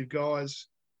submissive guys,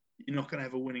 you're not going to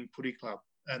have a winning footy club.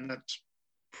 And that's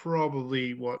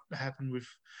probably what happened with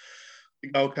the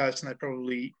Gold Coast, and they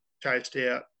probably chased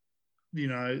out,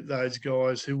 those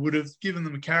guys who would have given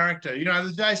them a character.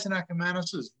 The Jason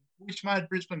Ackermanuses, which made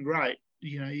Brisbane great.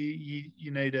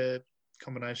 You need a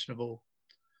combination of all.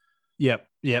 Yep.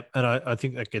 And I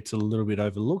think that gets a little bit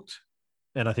overlooked.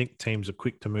 And I think teams are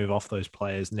quick to move off those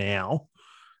players now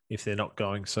if they're not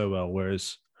going so well.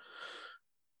 Whereas,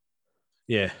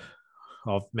 yeah,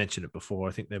 I've mentioned it before.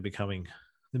 I think they're becoming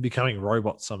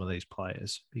robots, some of these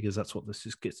players, because that's what this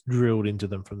just gets drilled into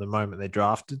them from the moment they're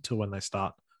drafted to when they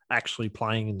start actually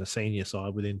playing in the senior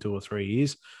side within 2 or 3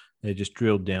 years. They're just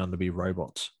drilled down to be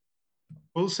robots.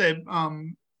 Well, Seb, I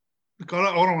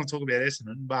don't want to talk about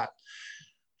Essendon, but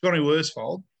Johnny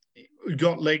Worsfold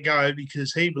got let go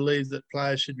because he believed that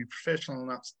players should be professional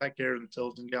enough to take care of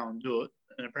themselves and go and do it.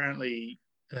 And apparently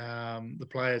the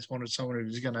players wanted someone who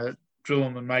was going to drill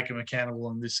them and make them accountable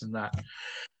and this and that.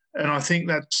 And I think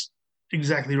that's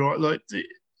exactly right. Like,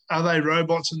 are they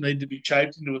robots that need to be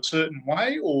shaped into a certain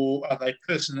way, or are they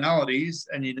personalities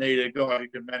and you need a guy who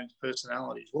can manage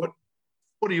personalities? What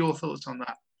are your thoughts on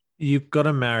that? You've got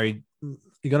to manage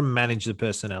the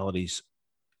personalities.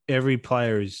 Every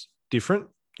player is different.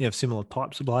 You have similar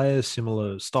types of players,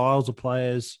 similar styles of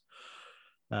players.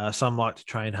 Some like to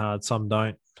train hard, some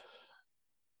don't.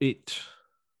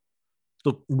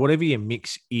 Look, whatever your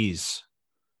mix is,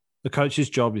 the coach's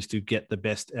job is to get the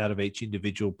best out of each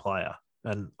individual player.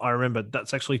 And I remember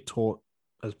that's actually taught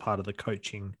as part of the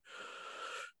coaching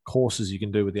courses you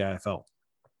can do with the AFL.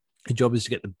 Your job is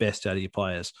to get the best out of your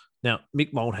players. Now,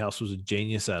 Mick Malthouse was a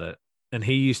genius at it. And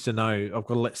he used to know, I've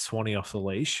got to let Swanee off the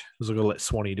leash because I've got to let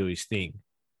Swanee do his thing.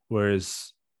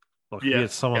 Whereas, if you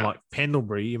get someone like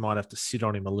Pendlebury, you might have to sit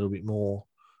on him a little bit more.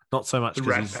 Not so much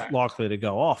because he's likely to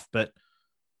go off, but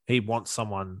he wants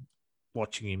someone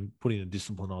watching him, putting the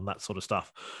discipline on, that sort of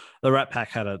stuff. The Rat Pack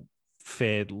had a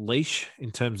fair leash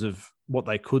in terms of what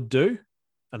they could do,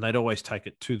 and they'd always take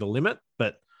it to the limit,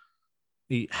 but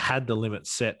he had the limit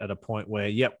set at a point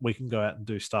where, we can go out and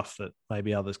do stuff that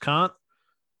maybe others can't,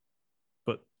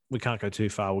 but we can't go too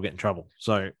far, we'll get in trouble.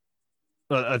 So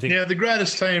I think... Now, the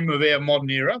greatest team of our modern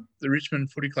era, the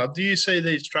Richmond Footy Club, do you see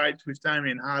these traits with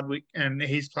Damien Hardwick and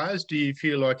his players? Do you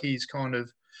feel like he's kind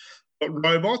of got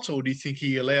robots, or do you think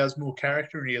he allows more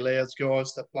character and he allows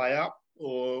guys to play up?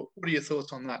 Or what are your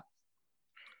thoughts on that?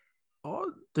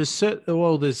 Oh,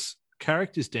 there's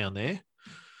characters down there.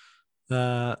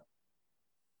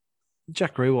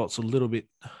 Jack Rewalt's a little bit,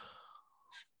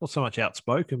 not so much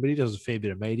outspoken, but he does a fair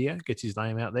bit of media, gets his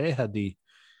name out there.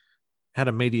 Had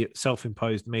a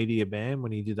self-imposed media ban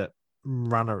when he did that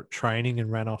runner at training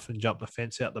and ran off and jumped the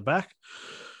fence out the back.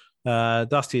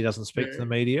 Dusty doesn't speak to the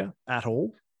media at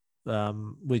all,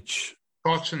 which...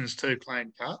 Cotchin's too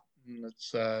clean cut. And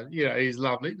it's, he's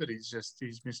lovely, but he's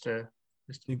Mr.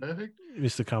 Perfect.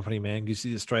 Mr. Company Man gives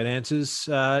you the straight answers.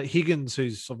 Higgins,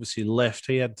 who's obviously left,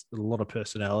 he had a lot of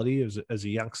personality as a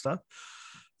youngster.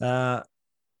 Rance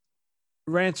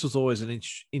was always an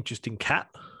interesting cat.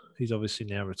 He's obviously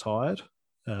now retired.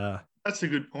 That's a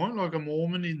good point. Like a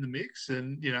Mormon in the mix,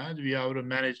 and to be able to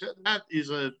manage it,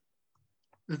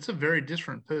 it's a very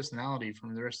different personality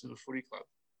from the rest of the footy club.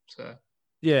 So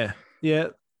yeah.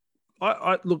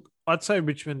 I'd say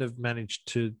Richmond have managed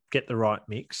to get the right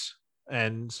mix,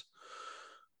 and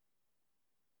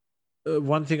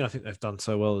one thing I think they've done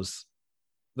so well is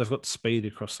they've got speed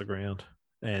across the ground,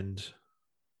 and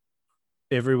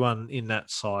everyone in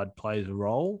that side plays a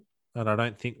role. And I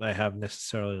don't think they have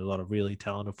necessarily a lot of really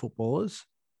talented footballers,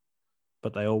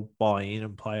 but they all buy in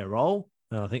and play a role.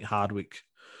 And I think Hardwick,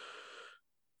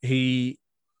 I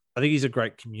think he's a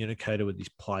great communicator with his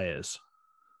players.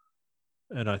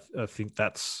 And I think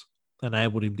that's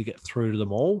enabled him to get through to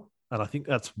them all. And I think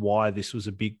that's why this was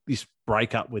this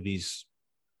breakup with his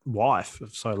wife for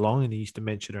so long, and he used to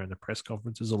mention her in the press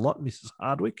conferences a lot, Mrs.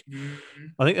 Hardwick. Mm-hmm.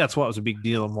 I think that's why it was a big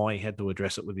deal and why he had to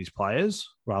address it with his players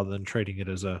rather than treating it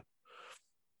as a,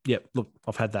 yep, look,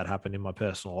 I've had that happen in my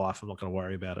personal life. I'm not going to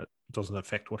worry about it. It doesn't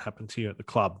affect what happens here at the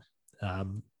club.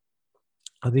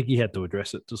 I think he had to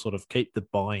address it to sort of keep the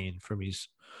buy-in from his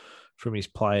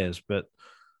players. But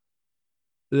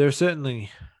there are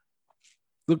certainly,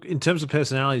 look, in terms of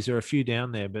personalities, there are a few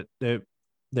down there, but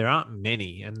there aren't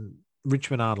many, and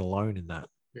Richmond aren't alone in that.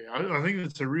 Yeah, I think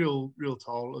it's a real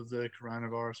toll of the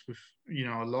coronavirus with,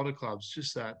 a lot of clubs,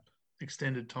 just that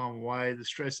extended time away, the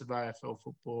stress of AFL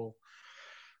football,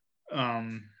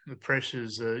 the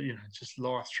pressures, just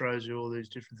life throws you all these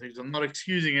different things. I'm not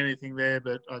excusing anything there,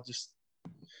 but I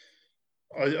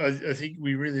think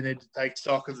we really need to take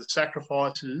stock of the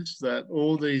sacrifices that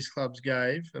all these clubs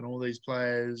gave and all these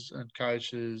players and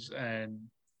coaches and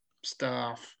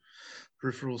staff,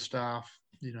 peripheral staff,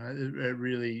 it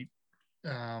really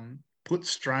put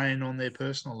strain on their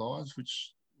personal lives,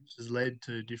 which has led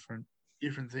to different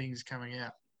things coming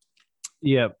out.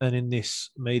 Yeah, and in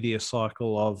this media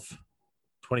cycle of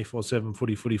 24/7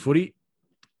 footy,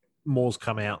 more's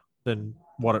come out than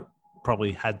what it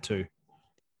probably had to.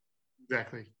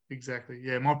 Exactly.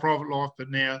 Yeah, my private life, but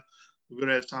now we've got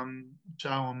to have some show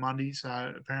on Monday,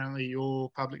 so apparently your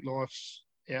public life's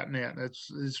out and out.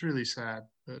 It's really sad,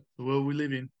 but the world we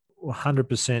live in.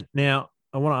 100%. Now,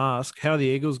 I want to ask, how are the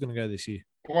Eagles going to go this year?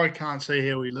 I can't see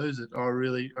how we lose it. I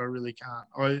really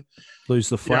can't. Lose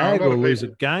the flag or lose a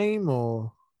game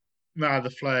or? No, the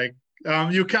flag.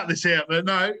 You'll cut this out, but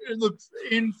no, look,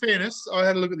 in fairness, I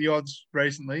had a look at the odds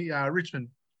recently. Richmond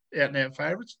out and out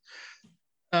favourites.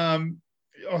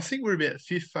 I think we're about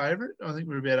fifth favourite. I think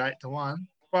we're about 8-1.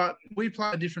 But we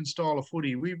play a different style of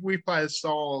footy. We play a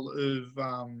style of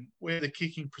where the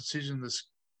kicking precision is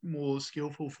more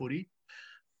skillful footy.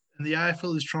 And the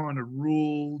AFL is trying to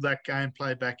rule that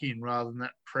gameplay back in rather than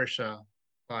that pressure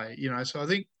play. So I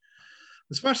think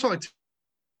it's much like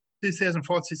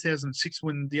 2005, 2006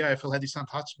 when the AFL had this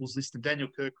untouchables list and Daniel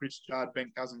Kirk, Chris Judd,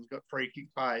 Ben Cousins got free kick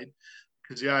paid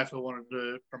because the AFL wanted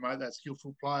to promote that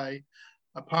skillful play.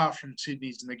 Apart from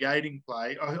Sydney's negating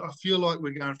play, I feel like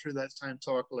we're going through that same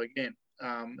cycle again.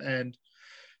 And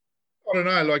I don't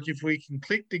know, like if we can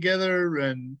click together,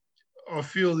 and I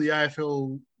feel the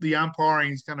AFL, the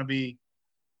umpiring is going to be,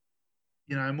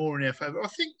 more in our favour. I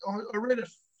think I read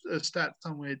a stat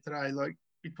somewhere today, like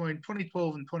between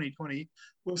 2012 and 2020,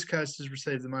 West Coast has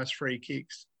received the most free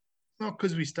kicks. Not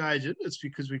because we stage it, it's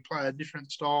because we play a different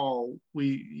style.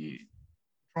 We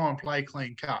try and play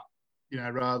clean cut,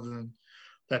 rather than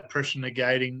that pressure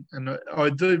negating. And I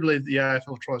do believe the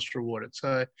AFL tries to reward it.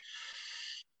 So,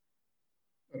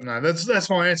 no, that's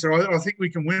my answer. I think we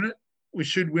can win it. We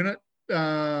should win it.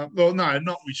 Well, no,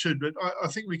 not we should, but I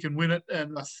think we can win it.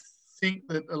 And I think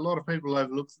that a lot of people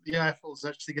overlook that the AFL is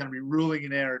actually going to be ruling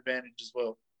in our advantage as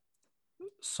well.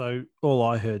 So all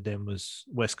I heard then was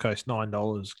West Coast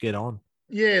 $9, get on.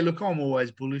 Yeah, look, I'm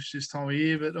always bullish this time of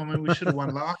year, but I mean, we should have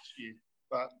won last year.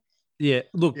 But yeah,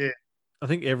 look, yeah. I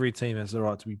think every team has the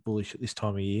right to be bullish at this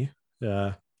time of year.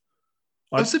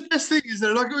 That's the best thing, is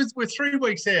that like we're 3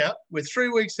 weeks out. We're 3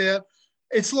 weeks out.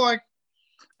 It's like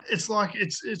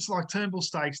Turnbull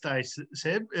Stakes Day,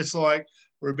 Seb. It's like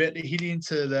we're about to hit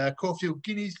into the Caulfield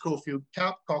Guineas, Caulfield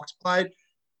Cup, Cox Plate,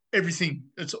 everything.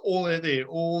 It's all out there.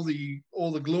 All the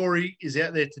glory is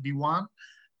out there to be won,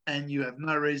 and you have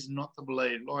no reason not to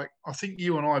believe. Like I think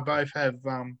you and I both have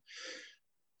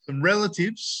some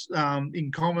relatives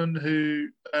in common who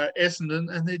are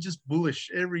Essendon, and they're just bullish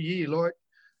every year. Like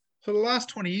for the last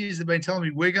 20 years, they've been telling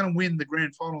me we're going to win the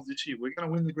grand final this year. We're going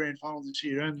to win the grand final this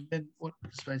year. And then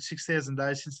it's been 6,000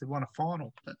 days since they've won a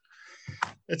final. But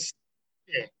it's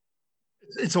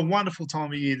a wonderful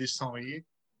time of year this time of year.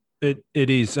 It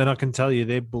is, and I can tell you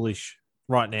they're bullish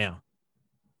right now.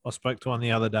 I spoke to one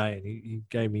the other day, and he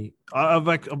gave me. I've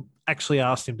actually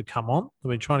asked him to come on. I've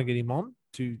been trying to get him on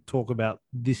to talk about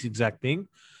this exact thing,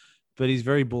 but he's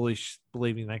very bullish,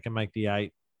 believing they can make the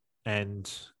 8,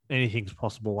 and anything's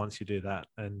possible once you do that.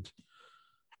 And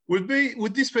would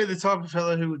this be the type of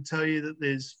fellow who would tell you that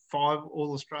there's 5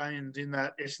 All Australians in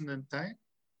that Essendon team,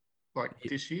 like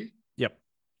this year? Yep.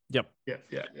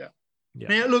 Yeah.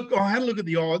 Now, look, I had a look at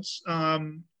the odds.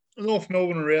 North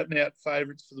Melbourne are out and out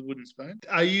favourites for the Wooden Spoon.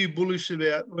 Are you bullish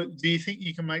about? Do you think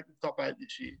you can make the top 8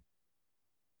 this year?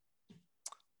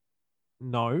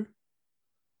 No.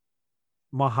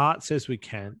 My heart says we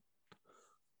can,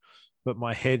 but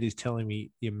my head is telling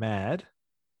me you're mad.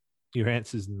 Your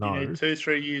answer's no. You need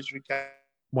 2-3 years recovery.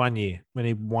 1 year. We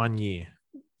need 1 year.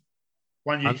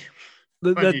 1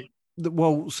 year.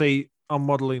 Well, see, I'm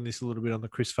modelling this a little bit on the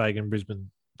Chris Fagan Brisbane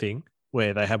thing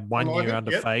where they had one year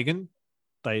under Fagan.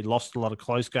 They lost a lot of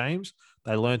close games.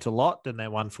 They learnt a lot. Then they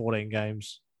won 14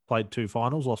 games, played 2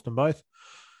 finals, lost them both.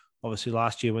 Obviously,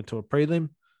 last year went to a prelim.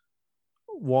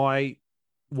 Why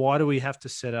do we have to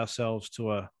set ourselves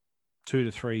to a 2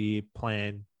 to 3 year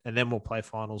plan and then we'll play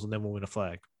finals and then we'll win a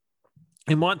flag?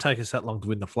 It might take us that long to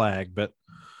win the flag, but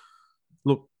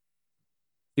look,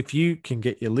 if you can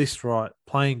get your list right,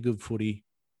 playing good footy,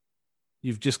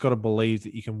 you've just got to believe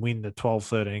that you can win the 12,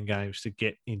 13 games to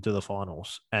get into the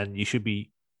finals, and you should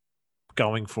be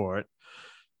going for it.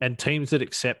 And teams that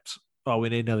accept, we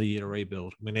need another year to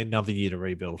rebuild. We need another year to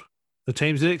rebuild. The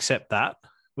teams that accept that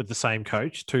with the same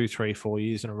coach 2, 3, 4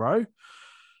 years in a row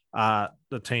are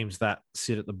the teams that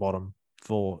sit at the bottom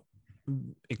for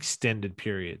extended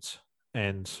periods.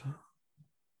 And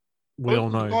we all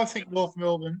know. I think North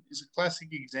Melbourne is a classic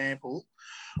example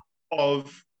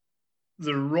of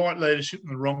the right leadership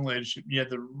and the wrong leadership. You had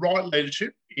the right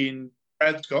leadership in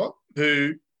Brad Scott,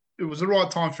 who it was the right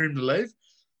time for him to leave,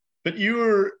 but you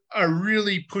were a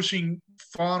really pushing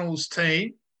finals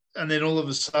team, and then all of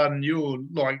a sudden you were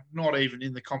like not even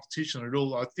in the competition at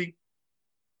all. I think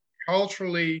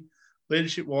culturally,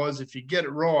 leadership-wise, if you get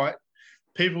it right,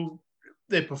 people,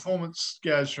 their performance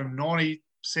goes from 90%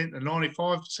 to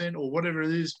 95% or whatever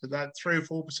it is, but that 3 or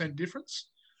 4% difference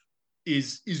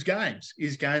is games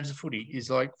of footy, is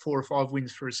like 4 or 5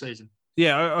 wins for a season.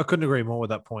 Yeah, I couldn't agree more with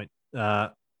that point.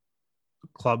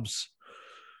 Clubs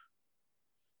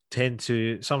tend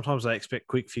to, sometimes they expect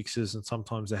quick fixes and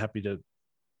sometimes they're happy to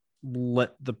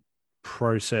let the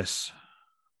process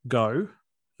go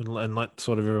and let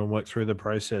sort of everyone work through the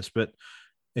process. But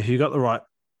if you've got the right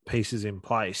pieces in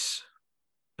place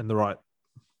and the right,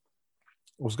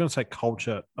 I was going to say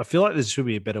culture, I feel like there should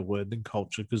be a better word than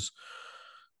culture, because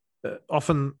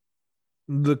often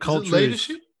the culture is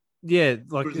leadership.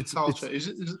 Like it's culture. Is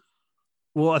it?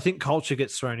 Well, I think culture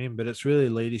gets thrown in, but it's really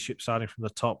leadership starting from the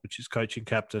top, which is coaching,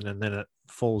 captain, and then it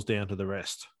falls down to the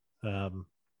rest.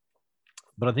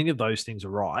 But I think if those things are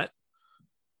right,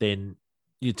 then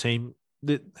your team,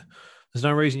 there's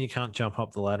no reason you can't jump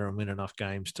up the ladder and win enough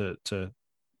games to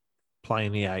play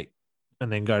in the 8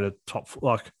 and then go to top.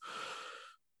 Like,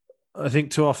 I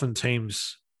think too often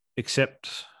teams accept,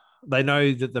 they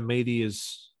know that the media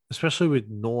is, especially with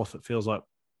North, it feels like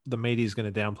the media is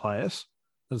going to downplay us.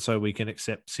 And so we can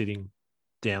accept sitting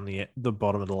down the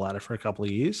bottom of the ladder for a couple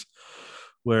of years.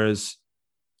 Whereas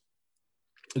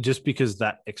just because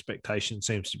that expectation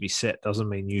seems to be set doesn't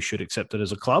mean you should accept it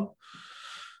as a club.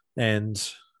 And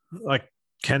I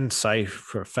can say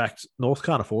for a fact, North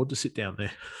can't afford to sit down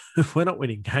there. If we're not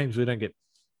winning games, we don't get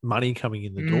money coming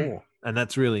in the door. And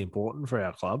that's really important for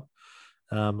our club.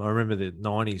 I remember the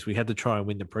 90s, we had to try and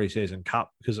win the preseason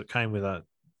cup because it came with a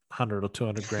 100 or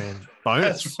 200 grand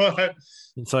bonus. That's right.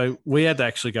 And so we had to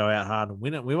actually go out hard and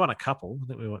win it. We won a couple. I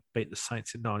think we beat the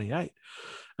Saints in 98.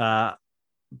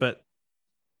 But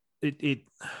it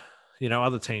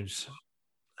other teams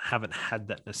haven't had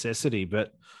that necessity.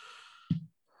 But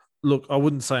look, I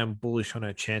wouldn't say I'm bullish on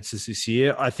our chances this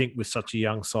year. I think with such a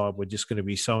young side, we're just going to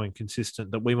be so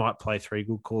inconsistent that we might play 3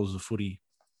 good quarters of footy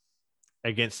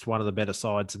against one of the better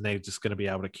sides, and they're just going to be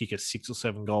able to kick a 6 or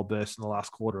 7 goal burst in the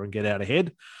last quarter and get out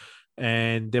ahead.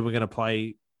 And then we're going to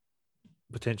play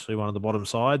potentially one of the bottom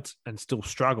sides and still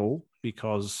struggle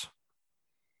because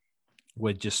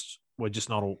we're just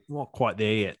not quite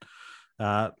there yet.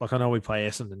 Like I know we play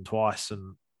Essendon twice,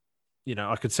 and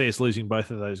I could see us losing both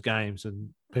of those games, and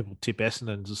people tip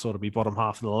Essendon to sort of be bottom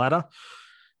half of the ladder.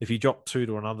 If you drop 2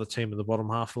 to another team in the bottom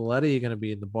half of the ladder, you're going to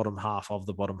be in the bottom half of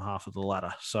the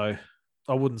ladder. So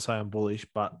I wouldn't say I'm bullish,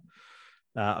 but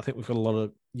I think we've got a lot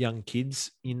of young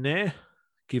kids in there.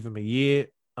 Give them a year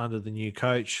under the new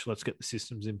coach. Let's get the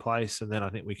systems in place, and then I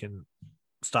think we can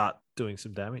start doing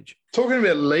some damage. Talking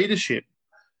about leadership,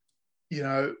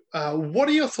 what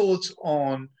are your thoughts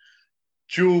on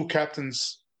dual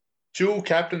captaincy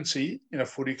in a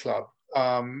footy club?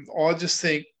 I just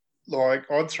think,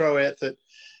 I'd throw out that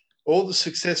all the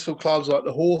successful clubs like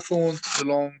the Hawthorns,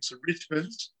 Geelongs, the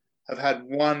Richmonds have had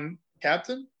one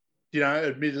captain.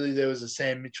 Admittedly, there was a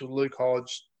Sam Mitchell, Luke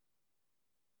Hodge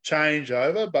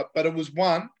changeover, but it was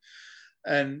one.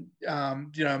 And,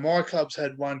 my club's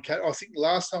had one. I think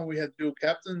last time we had dual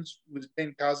captains was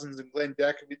Ben Cousins and Glenn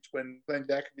Dakovich, when Glenn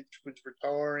Dakovich was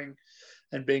retiring,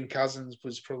 and Ben Cousins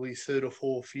was probably 3rd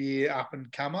or 4th year up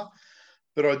and comer.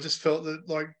 But I just felt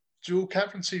that dual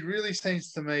captaincy really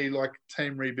seems to me like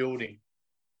team rebuilding.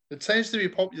 It seems to be a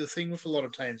popular thing with a lot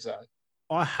of teams, though.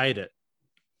 I hate it.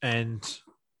 And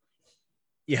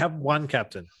you have one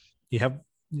captain. You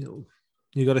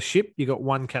got a ship, you got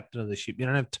one captain of the ship. You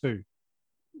don't have 2,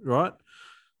 right?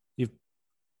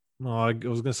 No, I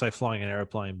was going to say flying an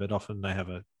aeroplane, but often they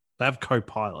have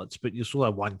co-pilots, but you still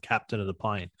have one captain of the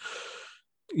plane.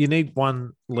 You need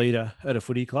one leader at a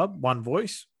footy club, one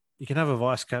voice. You can have a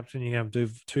vice captain. You can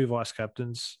have two vice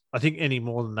captains. I think any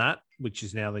more than that, which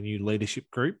is now the new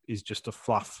leadership group, is just a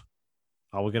fluff.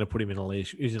 Oh, we're going to put him in a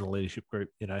leadership. He's in a leadership group.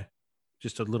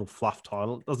 Just a little fluff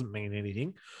title. It doesn't mean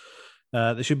anything.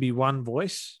 There should be one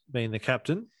voice being the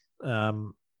captain.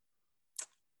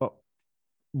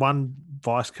 One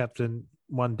vice captain,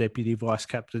 one deputy vice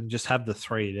captain. Just have the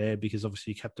three there because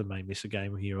obviously your captain may miss a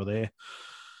game here or there.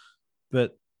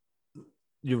 But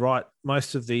you're right.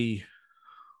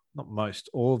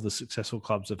 All of the successful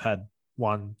clubs have had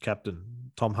one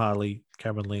captain. Tom Harley,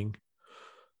 Cameron Ling.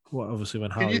 Well, obviously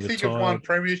when Can Harley you think retired, of one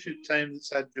premiership team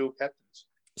that's had dual captains?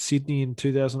 Sydney in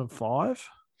 2005.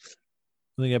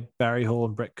 I think Barry Hall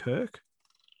and Brett Kirk.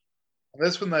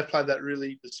 That's when they played that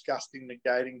really disgusting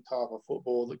negating type of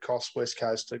football that cost West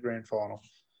Coast a grand final.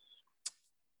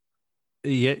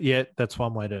 Yeah, that's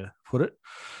one way to put it.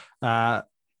 I'm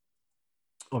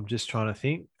just trying to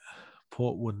think.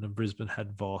 Port Wood and Brisbane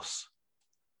had Voss.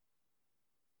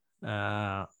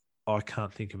 I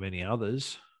can't think of any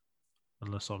others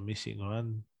unless I'm missing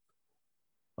one.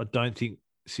 I don't think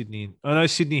Sydney. I know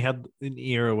Sydney had an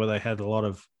era where they had a lot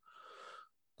of,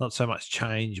 not so much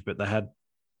change, but they had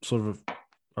sort of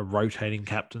a rotating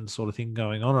captain sort of thing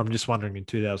going on. I'm just wondering in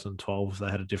 2012 if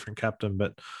they had a different captain,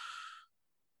 but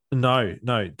no.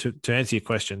 To answer your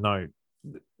question, no.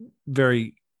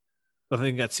 I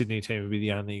think that Sydney team would be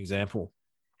the only example.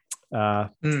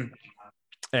 And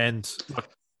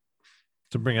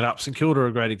to bring it up, St Kilda are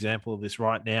a great example of this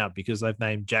right now because they've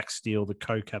named Jack Steele the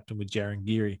co-captain with Jaron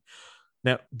Geary.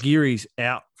 Now, Geary's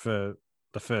out for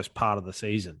the first part of the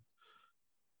season.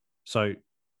 So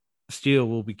Steele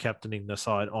will be captaining the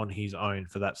side on his own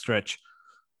for that stretch.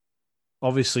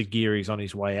 Obviously, Geary's on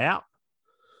his way out.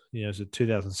 It's a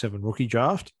 2007 rookie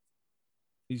draft.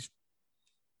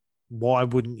 Why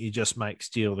wouldn't you just make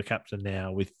Steele the captain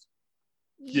now with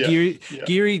Geary? Yeah.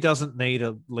 Geary doesn't need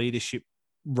a leadership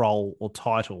role or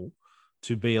title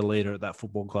to be a leader at that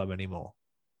football club anymore.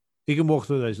 He can walk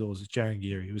through those doors. It's Jaron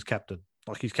Geary. He was captain.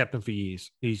 He's captain for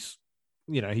years.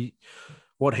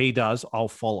 What he does, I'll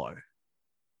follow.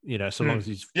 So long as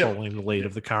he's following the lead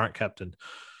of the current captain.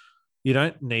 You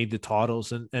don't need the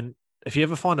titles. And if you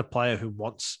ever find a player who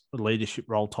wants a leadership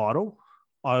role title,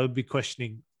 I would be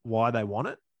questioning why they want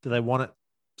it. Do they want it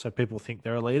so people think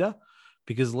they're a leader?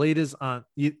 Because leaders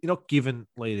you're not given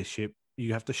leadership.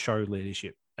 You have to show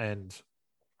leadership. And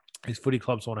these footy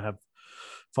clubs want to have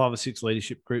 5 or 6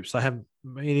 leadership groups. They have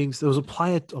meetings. There was a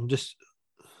player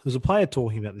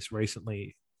talking about this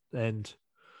recently, and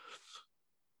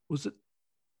was it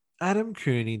Adam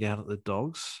Cooney down at the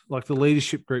Dogs? The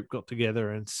leadership group got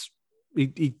together and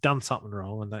he'd done something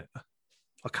wrong, and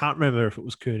I can't remember if it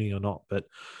was Cooney or not, but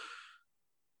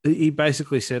he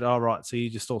basically said, "All right, so you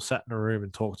just all sat in a room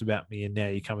and talked about me, and now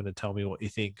you're coming to tell me what you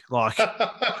think."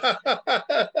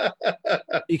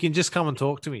 You can just come and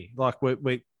talk to me.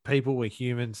 We're people, we're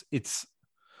humans. It's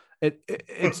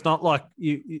not like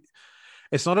you.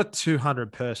 It's not a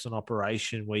 200-person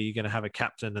operation where you're going to have a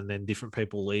captain and then different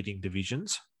people leading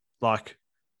divisions.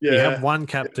 You have one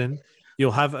captain.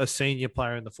 You'll have a senior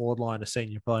player in the forward line, a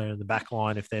senior player in the back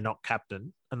line if they're not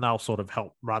captain, and they'll sort of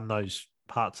help run those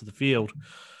parts of the field.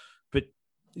 But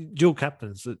dual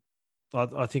captains,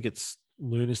 I think it's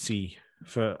lunacy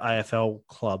for AFL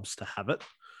clubs to have it.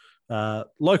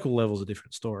 Local level's a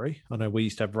different story. I know we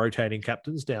used to have rotating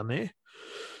captains down there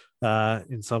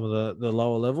in some of the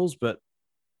lower levels, but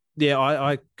yeah,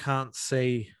 I can't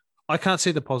see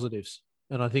the positives,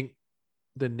 and I think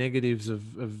the negatives of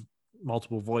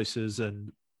multiple voices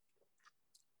and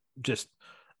just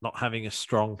not having a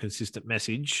strong, consistent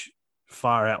message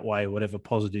far outweigh whatever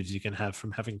positives you can have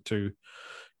from having 2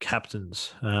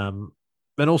 captains. And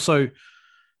also,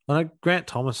 I know Grant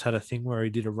Thomas had a thing where he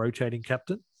did a rotating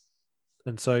captain.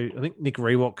 And so I think Nick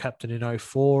Rewalt captain in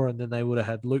 2004, and then they would have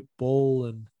had Luke Ball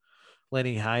and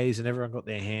Lenny Hayes, and everyone got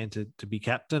their hand to be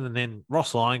captain. And then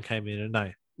Ross Lyon came in, and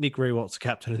no, Nick Rewalt's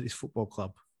captain of this football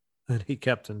club. And he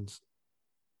captains.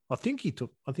 I think he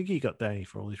got Danny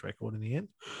for all his record in the end.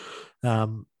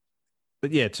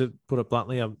 But yeah, to put it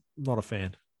bluntly, I'm not a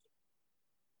fan.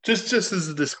 Just as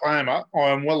a disclaimer,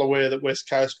 I'm well aware that West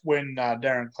Coast, when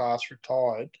Darren Class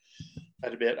retired,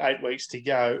 had about 8 weeks to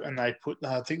go, and I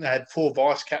think they had 4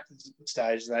 vice captains at the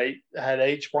stage. They had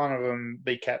each one of them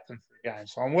be captain for the game.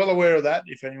 So I'm well aware of that.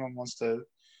 If anyone wants to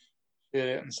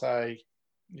get out and say,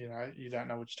 you don't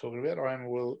know what you're talking about, I am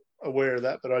well aware of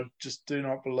that, but I just do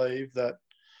not believe that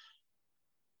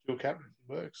Dual captain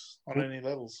works on any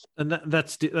levels. And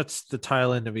that's the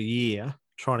tail end of a year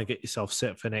trying to get yourself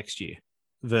set for next year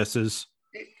versus,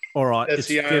 all right,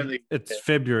 it's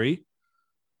February.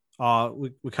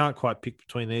 We can't quite pick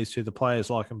between these two. The players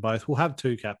like them both. We'll have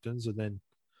two captains and then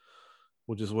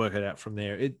we'll just work it out from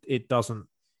there. It doesn't,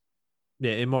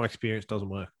 in my experience, doesn't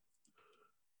work.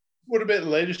 What about the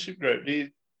leadership group?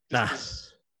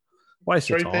 Waste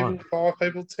of 3 time. people, 5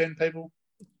 people, 10 people?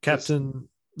 Captain,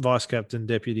 vice captain,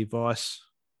 deputy vice.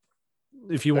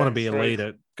 If you want to be a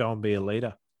leader, go and be a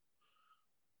leader.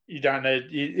 You don't need,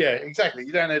 exactly.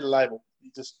 You don't need a label.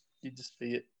 You just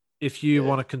be it. If you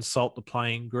want to consult the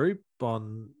playing group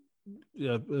on,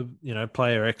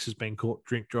 player X has been caught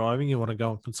drink driving, you want to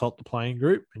go and consult the playing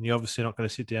group, and you're obviously not going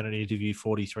to sit down and interview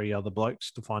 43 other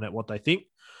blokes to find out what they think.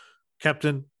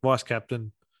 Captain, vice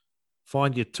captain,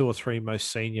 find your 2 or 3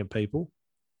 most senior people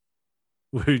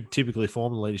who typically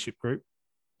form the leadership group.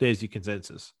 There's your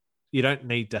consensus. You don't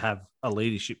need to have a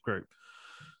leadership group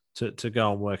to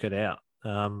go and work it out.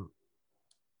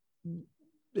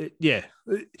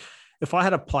 If I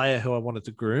had a player who I wanted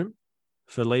to groom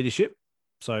for leadership,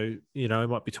 so, he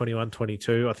might be 21,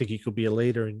 22. I think he could be a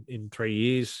leader in 3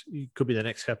 years. He could be the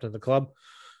next captain of the club.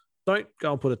 Don't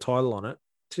go and put a title on it.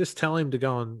 Just tell him to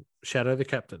go and shadow the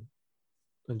captain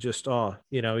and just,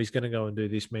 he's going to go and do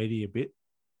this media bit.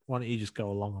 Why don't you just go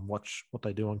along and watch what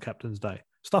they do on Captain's Day?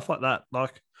 Stuff like that.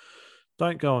 Like,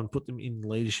 don't go and put them in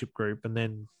leadership group and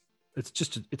then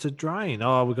it's a drain.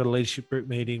 Oh, we've got a leadership group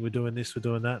meeting. We're doing this, we're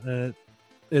doing that.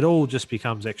 It all just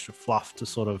becomes extra fluff to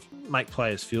sort of make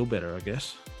players feel better, I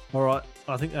guess. All right.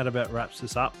 I think that about wraps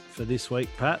us up for this week,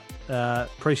 Pat.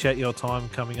 Appreciate your time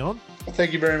coming on. Well,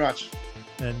 thank you very much.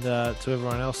 And to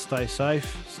everyone else, stay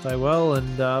safe, stay well,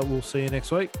 and we'll see you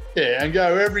next week. Yeah, and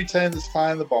go every team that's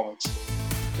playing the Bombers.